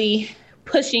color really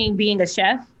pushing being a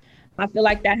chef. I feel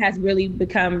like that has really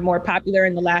become more popular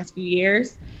in the last few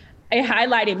years. It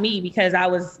highlighted me because I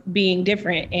was being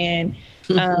different, and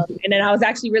then I was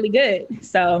actually really good.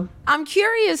 So I'm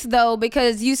curious though,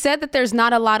 because you said that there wasn't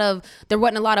a lot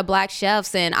of Black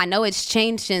chefs, and I know it's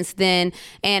changed since then.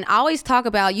 And I always talk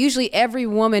about, usually every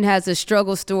woman has a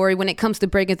struggle story when it comes to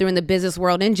breaking through in the business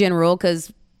world in general,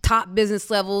 because top business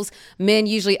levels, men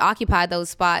usually occupy those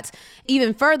spots.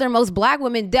 Even further, most Black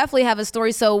women definitely have a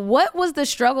story. So what was the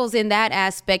struggles in that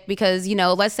aspect? Because,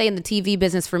 let's say in the TV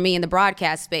business, for me in the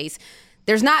broadcast space,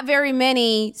 there's not very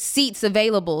many seats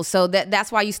available. So that's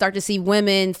why you start to see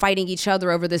women fighting each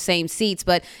other over the same seats.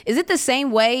 But is it the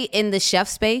same way in the chef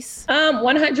space?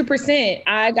 100%.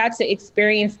 I got to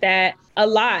experience that a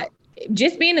lot.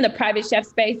 Just being in the private chef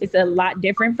space is a lot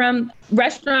different from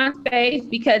restaurant space,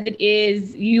 because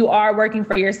you are working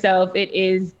for yourself. It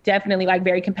is definitely like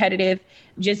very competitive.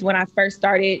 Just when I first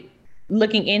started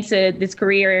looking into this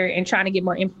career and trying to get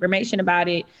more information about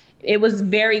it, it was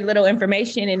very little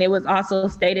information. And it was also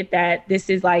stated that this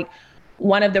is like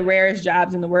one of the rarest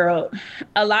jobs in the world.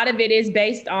 A lot of it is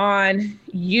based on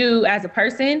you as a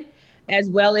person, as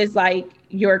well as like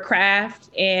your craft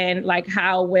and like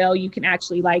how well you can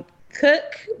actually like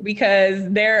cook, because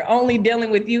they're only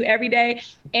dealing with you every day,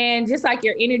 and just like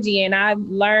your energy. And I've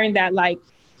learned that like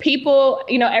people,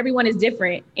 everyone is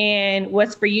different, and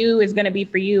what's for you is going to be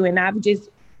for you. And I've just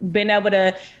been able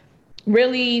to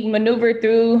really maneuver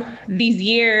through these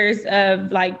years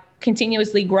of like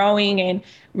continuously growing and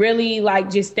really like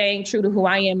just staying true to who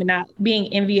I am and not being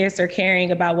envious or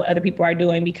caring about what other people are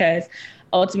doing, because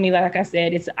ultimately, like I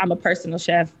said, I'm a personal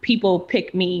chef. People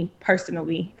pick me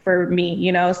personally for me,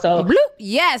 so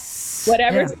yes,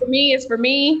 whatever's for me is for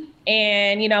me.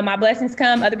 And, my blessings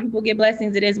come, other people get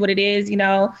blessings. It is what it is,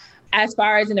 as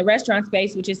far as in the restaurant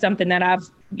space, which is something that I've,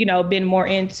 been more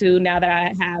into now that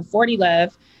I have 40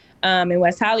 Love in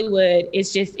West Hollywood.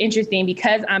 It's just interesting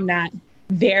because I'm not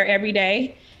there every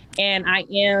day, and I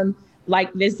am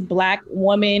like this Black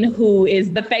woman who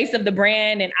is the face of the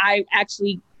brand, and I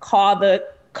actually call the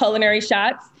culinary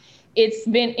shots. It's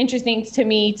been interesting to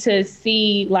me to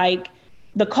see like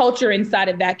the culture inside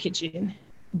of that kitchen,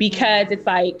 because it's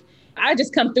like I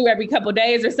just come through every couple of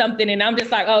days or something, and I'm just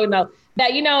like, oh no,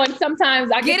 that and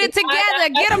sometimes I get it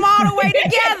together, get them all the way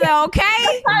together,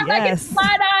 okay? Sometimes I get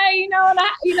side eye,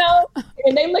 and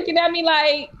and they looking at me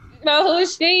like, who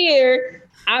is she? Or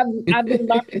I've been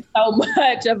learning so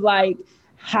much of like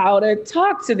how to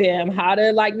talk to them, how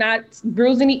to like not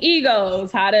bruise any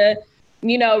egos, how to,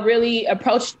 really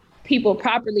approach people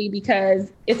properly,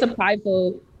 because it's a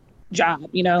prideful job.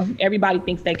 Everybody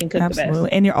thinks they can cook the best.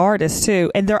 And you're artists too.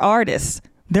 And they're artists.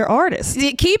 They're artists.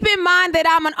 Keep in mind that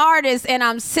I'm an artist and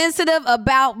I'm sensitive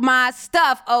about my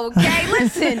stuff, okay?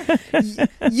 Listen,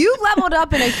 you leveled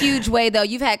up in a huge way, though.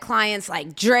 You've had clients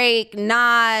like Drake,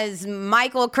 Nas,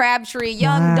 Michael Crabtree,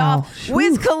 Young Dolph,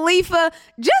 Wiz Khalifa,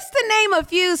 just to name a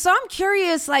few. So I'm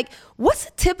curious, like, what's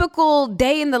a typical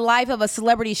day in the life of a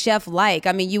celebrity chef like?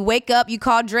 I mean, you wake up, you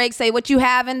call Drake, say, what you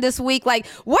having this week? Like,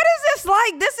 what is this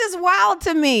like? This is wild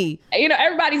to me.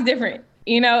 Everybody's different.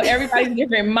 Everybody's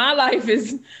different. My life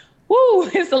is,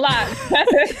 it's a lot.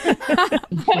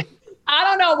 I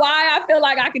don't know why I feel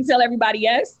like I can tell everybody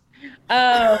yes.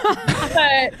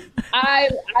 But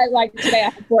I like today I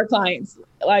have 4 clients.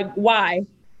 Like, why?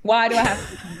 Why do I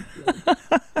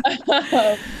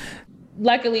have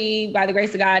luckily, by the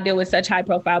grace of God, I deal with such high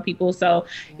profile people. So,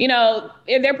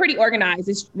 they're pretty organized.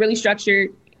 It's really structured.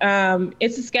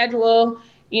 It's a schedule.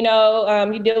 You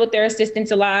deal with their assistants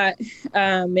a lot,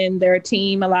 and their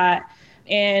team a lot.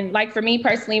 And like for me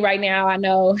personally right now, I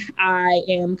know I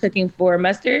am cooking for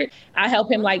Mustard. I help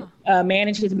him like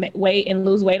manage his weight and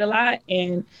lose weight a lot.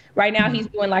 And right now he's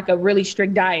doing like a really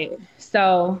strict diet.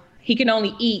 So he can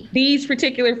only eat these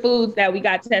particular foods that we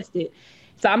got tested.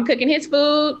 So I'm cooking his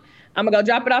food. I'm gonna go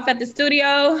drop it off at the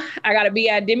studio. I gotta be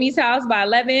at Demi's house by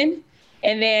 11.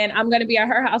 And then I'm gonna be at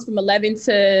her house from 11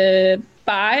 to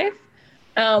 5.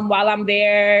 While I'm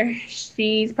there,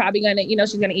 she's probably gonna,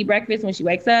 she's gonna eat breakfast when she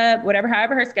wakes up,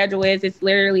 however her schedule is. It's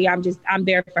literally, I'm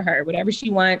there for her, whatever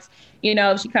she wants.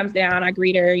 If she comes down, I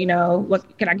greet her,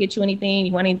 what can I get you anything?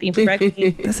 You want anything for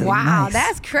breakfast? Wow, nice.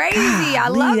 That's crazy. I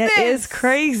love this. It is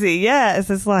crazy. Yes.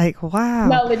 It's like, wow.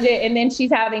 No, legit. And then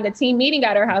she's having a team meeting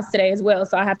at her house today as well.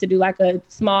 So I have to do like a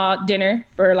small dinner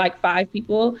for like 5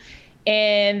 people.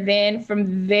 And then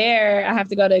from there, I have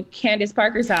to go to Candace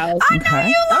Parker's house. I know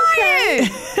you lying.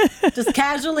 Just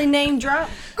casually name drop.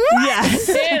 Yes.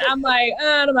 Then I'm like,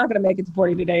 I'm not going to make it to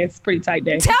 40 today. It's a pretty tight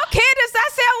day. Tell Candace I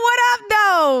said what up,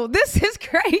 though. This is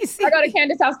crazy. I go to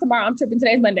Candace's house tomorrow. I'm tripping.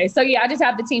 Today's Monday. So yeah, I just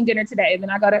have the team dinner today.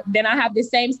 Then I have the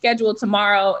same schedule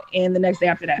tomorrow and the next day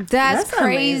after that. That's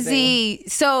crazy. Amazing.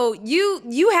 So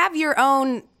you have your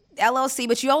own LLC,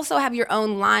 but you also have your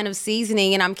own line of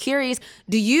seasoning. And I'm curious,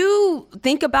 do you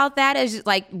think about that as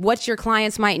like what your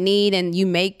clients might need and you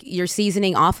make your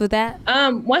seasoning off of that?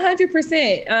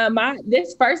 100%.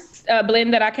 This first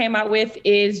blend that I came out with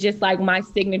is just like my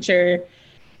signature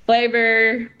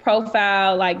flavor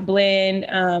profile, like blend.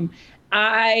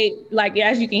 I like,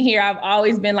 as you can hear, I've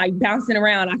always been like bouncing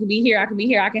around. I can be here. I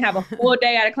can have a full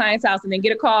day at a client's house and then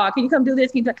get a call. Can you come do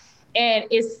this? And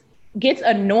it's gets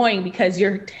annoying because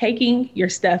you're taking your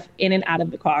stuff in and out of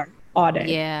the car all day.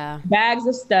 Yeah. Bags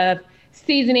of stuff,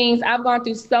 seasonings. I've gone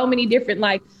through so many different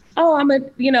like, I'm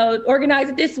organize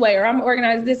it this way or I'm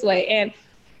organized this way. And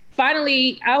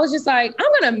finally, I was just like,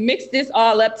 I'm going to mix this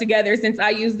all up together since I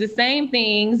use the same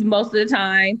things most of the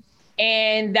time.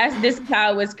 And this is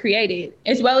how it was created,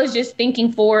 as well as just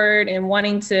thinking forward and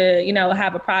wanting to,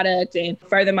 have a product and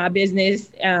further my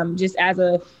business just as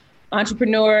a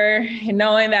entrepreneur and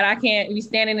knowing that I can't be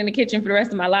standing in the kitchen for the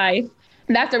rest of my life.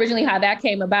 And that's originally how that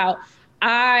came about.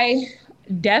 I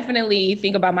definitely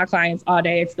think about my clients all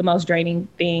day. It's the most draining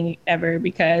thing ever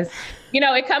because,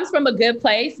 it comes from a good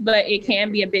place, but it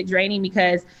can be a bit draining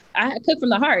because I cook from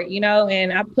the heart,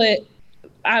 and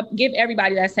I give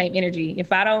everybody that same energy.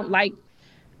 If I don't like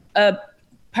a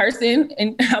person,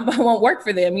 and I won't work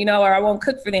for them, or I won't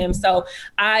cook for them. So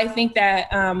I think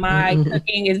that my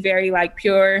cooking is very like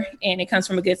pure and it comes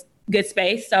from a good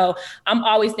space. So I'm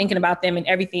always thinking about them and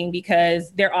everything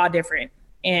because they're all different.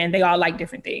 And they all like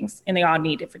different things and they all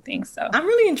need different things. So I'm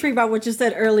really intrigued by what you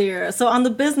said earlier. So on the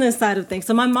business side of things,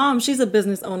 so my mom, she's a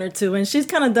business owner too, and she's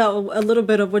kind of dealt a little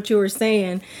bit of what you were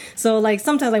saying. So like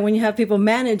sometimes like when you have people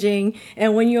managing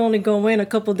and when you only go in a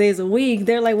couple days a week,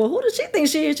 they're like, well, who does she think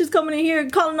she is? She's coming in here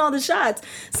calling all the shots.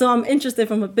 So I'm interested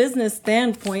from a business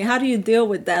standpoint. How do you deal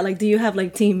with that? Like, do you have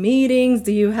like team meetings?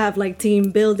 Do you have like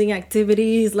team building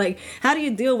activities? Like, how do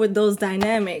you deal with those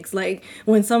dynamics? Like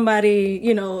when somebody,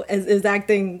 is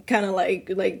acting kind of like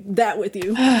that with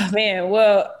you? Man,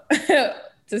 well,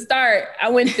 to start, I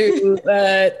went through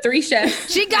 3 chefs.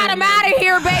 She got him out of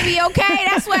here, baby. Okay,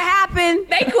 that's what happened.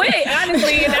 They quit,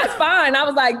 honestly, and that's fine. I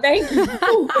was like, thank you.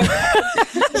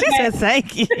 She said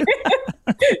thank you.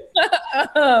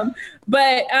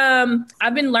 But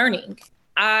I've been learning.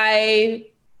 I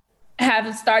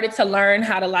have started to learn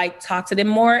how to like talk to them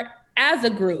more as a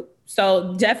group.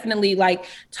 So definitely like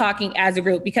talking as a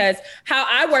group, because how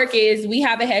I work is we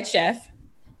have a head chef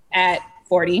at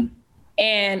 40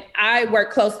 and I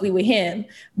work closely with him.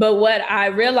 But what I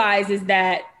realize is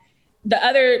that the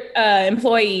other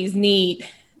employees need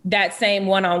that same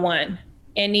one-on-one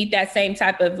and need that same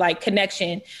type of like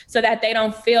connection so that they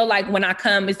don't feel like when I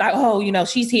come, it's like, oh,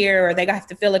 she's here, or they have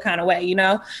to feel a kind of way,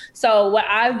 So what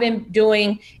I've been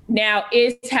doing now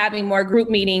is having more group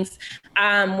meetings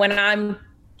when I'm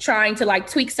trying to like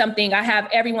tweak something. I have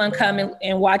everyone come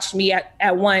and watch me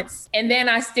at once. And then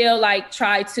I still like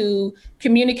try to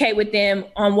communicate with them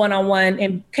on one-on-one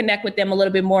and connect with them a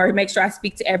little bit more, make sure I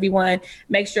speak to everyone,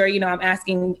 make sure, I'm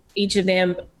asking each of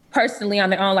them personally on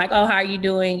their own, like, oh, how are you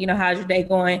doing? How's your day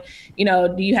going?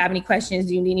 Do you have any questions?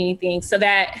 Do you need anything? So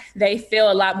that they feel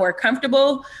a lot more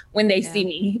comfortable when they see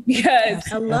me, because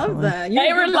I love that.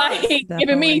 They were like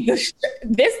giving me this.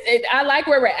 I like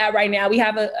where we're at right now. We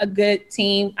have a good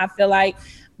team, I feel like,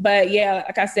 but yeah,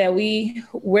 like I said,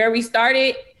 where we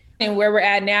started and where we're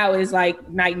at now is like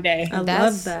night and day. I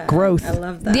love that. Growth. I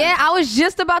love that. Yeah, I was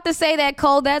just about to say that,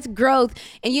 Cole. That's growth.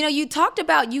 And you talked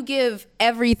about you give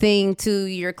everything to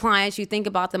your clients. You think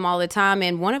about them all the time.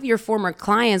 And one of your former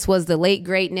clients was the late,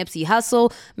 great Nipsey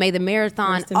Hussle. May the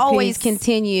marathon always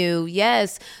continue.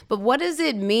 Yes. But what does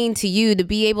it mean to you to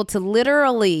be able to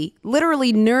literally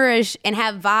nourish and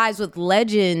have vibes with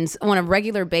legends on a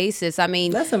regular basis? I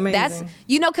mean, that's amazing. That's,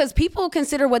 because people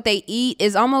consider what they eat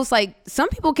is almost like, some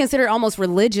people consider it almost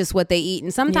religious what they eat.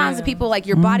 And sometimes people like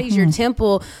your body's your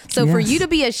temple. So for you to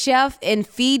be a chef and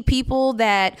feed people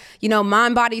that,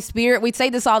 mind, body, spirit, we say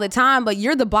this all the time, but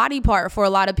you're the body part for a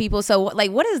lot of people. So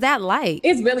like, what is that like?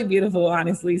 It's really beautiful,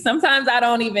 honestly. Sometimes I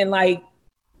don't even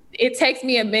it takes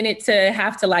me a minute to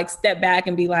have to like step back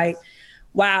and be like,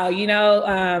 wow,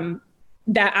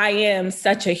 that I am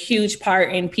such a huge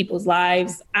part in people's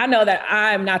lives. I know that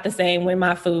I'm not the same when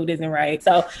my food isn't right.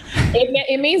 So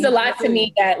it means a lot to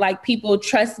me that like people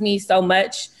trust me so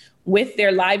much with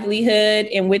their livelihood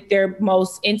and with their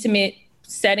most intimate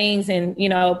settings and, you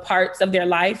know, parts of their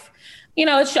life, you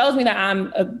know, it shows me that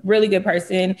I'm a really good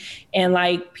person and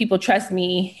like people trust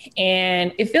me,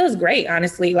 and it feels great,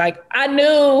 honestly. Like I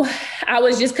knew I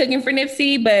was just cooking for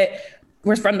Nipsey, but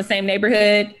we're from the same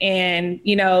neighborhood, and,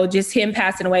 you know, just him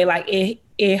passing away, like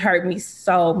it hurt me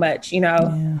so much, you know?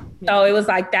 Yeah. So it was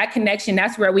like that connection,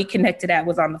 that's where we connected at,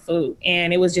 was on the food.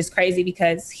 And it was just crazy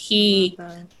because he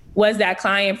was that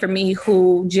client for me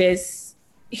who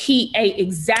he ate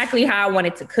exactly how I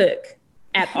wanted to cook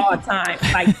at all times,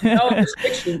 like no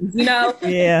restrictions, you know?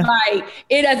 Yeah. Like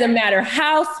it doesn't matter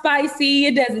how spicy,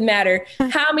 it doesn't matter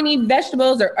how many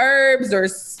vegetables or herbs or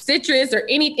citrus or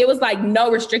any, it was like no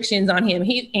restrictions on him.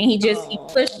 He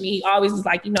pushed me. He always was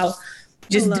like, you know,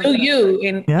 just do you,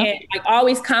 and like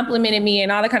always complimented me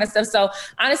and all that kind of stuff. So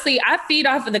honestly, I feed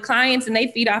off of the clients and they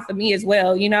feed off of me as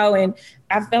well, you know, and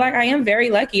I feel like I am very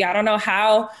lucky. I don't know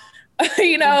how,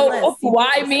 you know,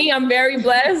 why me? I'm very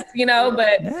blessed, you know,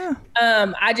 but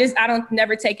I don't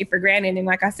never take it for granted. And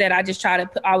like I said, I just try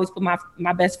to always put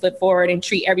my best foot forward and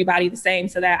treat everybody the same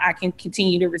so that I can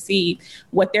continue to receive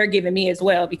what they're giving me as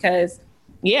well. Because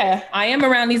I am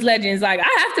around these legends. Like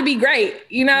I have to be great,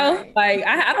 you know, like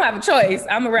I don't have a choice.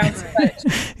 I'm around too much.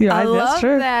 I love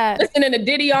that. Listening to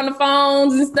Diddy on the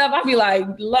phones and stuff. I'll be like,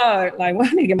 Lord, like what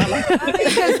nigga my life?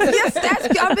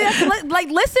 Like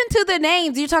listen to the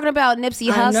names. You're talking about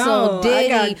Nipsey Hussle,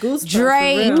 Diddy,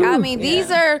 Drake. I mean, these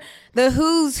are the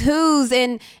who's,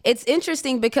 and it's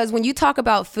interesting because when you talk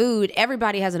about food,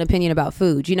 everybody has an opinion about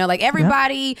food. You know, like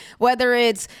everybody, whether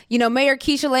it's, you know, Mayor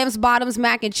Keisha Lance Bottoms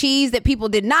mac and cheese that people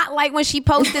did not like when she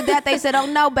posted that, they said, oh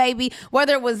no, baby.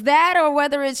 Whether it was that or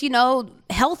whether it's, you know,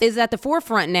 health is at the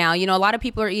forefront now. You know, a lot of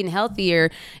people are eating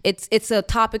healthier. It's a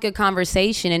topic of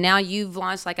conversation. And now you've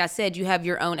launched, like I said, you have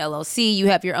your own LLC, you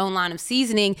have your own line of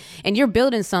seasoning, and you're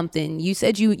building something. You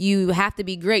said you have to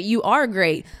be great. You are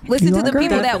great. Listen to the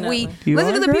people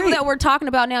that we're talking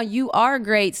about now. You are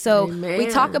great. So we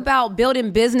talk about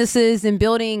building businesses and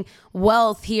building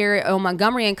wealth here on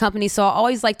Montgomery and Company. So I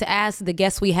always like to ask the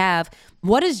guests we have,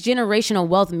 what does generational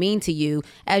wealth mean to you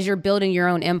as you're building your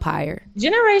own empire?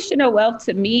 Generational wealth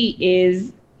to me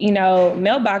is, you know,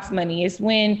 mailbox money. It's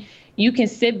when you can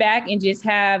sit back and just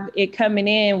have it coming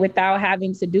in without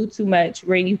having to do too much,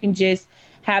 where you can just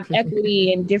have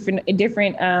equity in different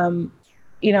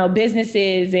you know,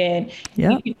 businesses, and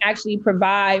you can actually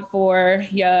provide for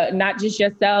not just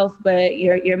yourself, but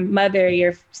your mother,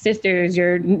 your sisters,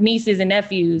 your nieces and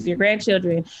nephews, your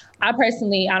grandchildren. I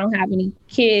don't have any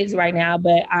kids right now,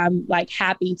 but I'm like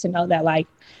happy to know that like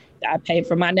I paid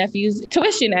for my nephew's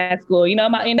tuition at school, you know,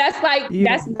 and that's like,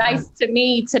 that's nice to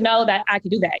me to know that I can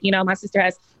do that. You know, my sister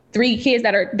has 3 kids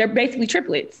they're basically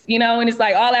triplets, you know, and it's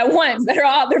like all at once. They're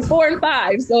 4 and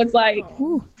 5. So it's like,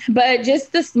 but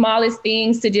just the smallest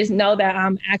things to just know that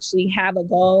I'm actually have a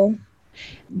goal.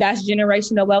 That's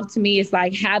generational wealth to me. It's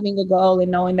like having a goal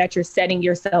and knowing that you're setting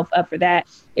yourself up for that.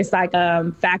 It's like a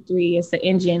factory. It's an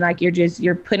engine. Like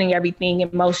you're putting everything in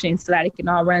motion so that it can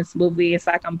all run smoothly. It's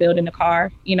like I'm building a car,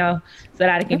 you know, so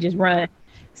that it can just run.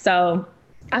 So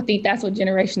I think that's what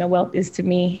generational wealth is to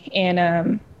me.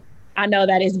 And, I know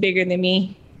that it's bigger than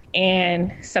me.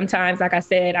 And sometimes, like I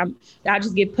said, I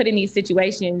just get put in these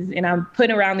situations and I'm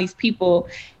put around these people,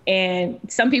 and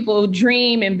some people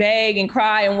dream and beg and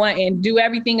cry and want and do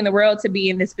everything in the world to be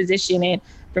in this position. And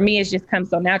for me, it's just come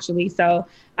so naturally. So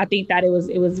I think that it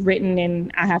was written,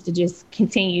 and I have to just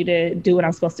continue to do what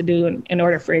I'm supposed to do in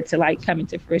order for it to like come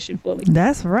into fruition fully.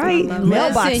 That's right.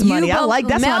 Mailbox money. I like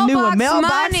that's my new one.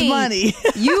 Mailbox money.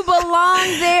 You belong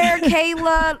there,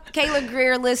 Kayla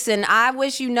Greer. Listen, I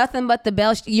wish you nothing but the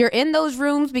best. You're in those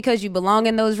rooms because you belong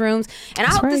in those rooms, and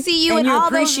I hope to see you in all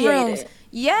those rooms.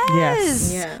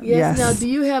 Yes. Yes. Now, do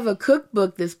you have a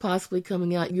cookbook that's possibly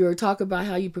coming out? You were talking about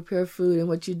how you prepare food and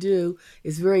what you do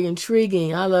is very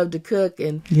intriguing. I love to cook,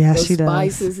 and those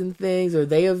spices and things, are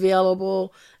they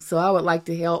available? So I would like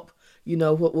to help, you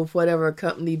know, with whatever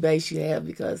company base you have,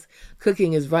 because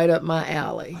cooking is right up my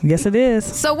alley. Yes, it is.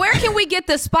 So where can we get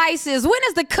the spices? When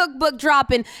is the cookbook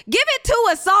dropping? Give it to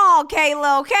us all,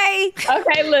 Kayla, okay?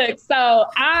 Okay, look. So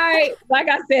like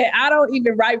I said, I don't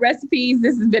even write recipes.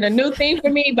 This has been a new thing for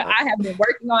me, but I have been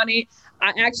working on it.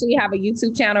 I actually have a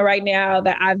YouTube channel right now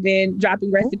that I've been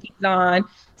dropping recipes on.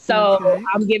 So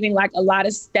I'm giving like a lot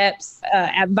of steps,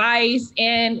 advice,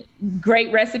 and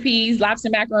great recipes: lobster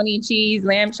macaroni and cheese,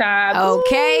 lamb chops.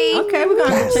 Okay, we're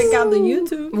gonna check out the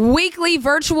YouTube. Weekly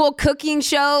virtual cooking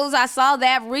shows. I saw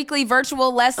that. Weekly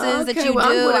virtual lessons that you do.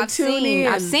 I've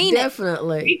seen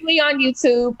definitely. it. Weekly on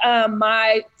YouTube.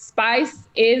 My spice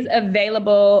is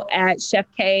available at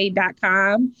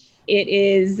chefk.com. it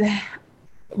is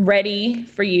ready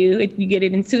for you. You get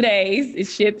it in 2 days. It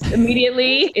ships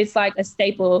immediately. It's like a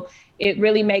staple. It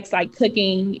really makes like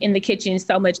cooking in the kitchen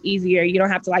so much easier. You don't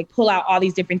have to like pull out all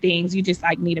these different things. You just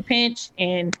like need a pinch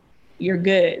and you're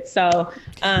good. So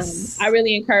I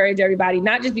really encourage everybody,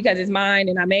 not just because it's mine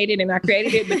and I made it and I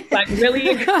created it, but it's like really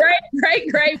a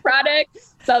great product.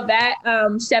 So that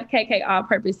Chef KK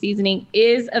all-purpose seasoning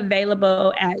is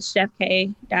available at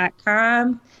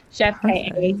chefk.com.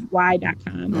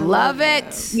 chefkay.com. Love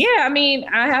it. Yeah, I mean,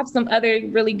 I have some other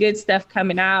really good stuff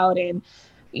coming out and,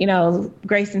 you know,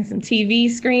 gracing some TV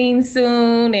screens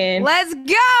soon. And let's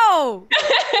go.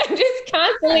 Just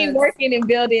constantly working and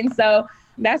building. So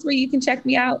that's where you can check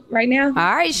me out right now. All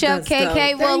right, Chef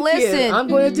KK. Well, listen, I'm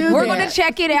going to do we're that. going to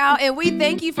check it out. And we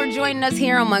thank you for joining us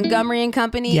here on Montgomery and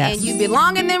Company. Yes. And you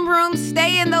belong in them rooms,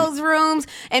 stay in those rooms,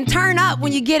 and turn up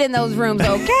when you get in those rooms,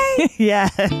 okay?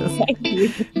 Yes. Thank you.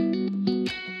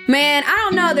 Man, I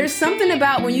don't know. There's something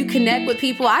about when you connect with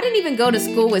people. I didn't even go to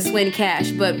school with Swin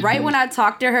Cash, but right when I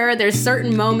talked to her, there's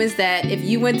certain moments that if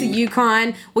you went to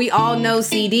UConn, we all know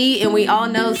CD and we all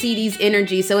know CD's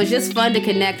energy. So it's just fun to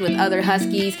connect with other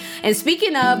Huskies. And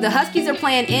speaking of, the Huskies are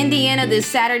playing Indiana this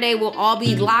Saturday. We'll all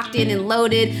be locked in and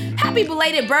loaded. Happy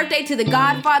belated birthday to the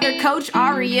Godfather, Coach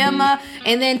Auriemma.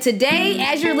 And then today,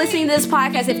 as you're listening to this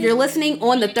podcast, if you're listening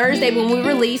on the Thursday when we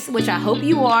release, which I hope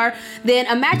you are, then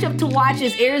a matchup to watch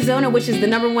is Arizona, which is the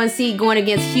 #1 seed, going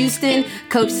against Houston.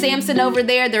 Coach Sampson over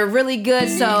there, they're really good.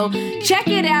 So check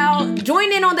it out.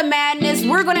 Join in on the madness.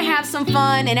 We're going to have some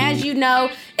fun. And as you know,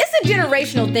 it's a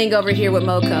generational thing over here with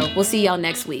Moco. We'll see y'all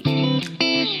next week.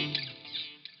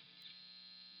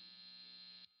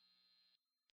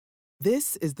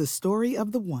 This is the story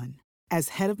of the one. As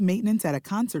head of maintenance at a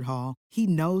concert hall, he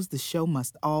knows the show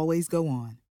must always go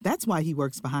on. That's why he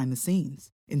works behind the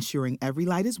scenes, ensuring every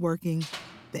light is working,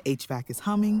 the HVAC is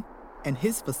humming, and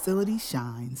his facility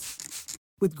shines.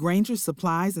 With Grainger's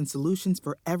supplies and solutions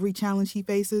for every challenge he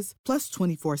faces, plus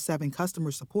 24/7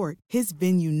 customer support, his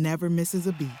venue never misses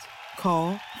a beat.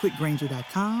 Call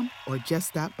quickgrainger.com or just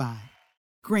stop by.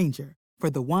 Grainger, for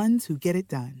the ones who get it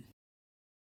done.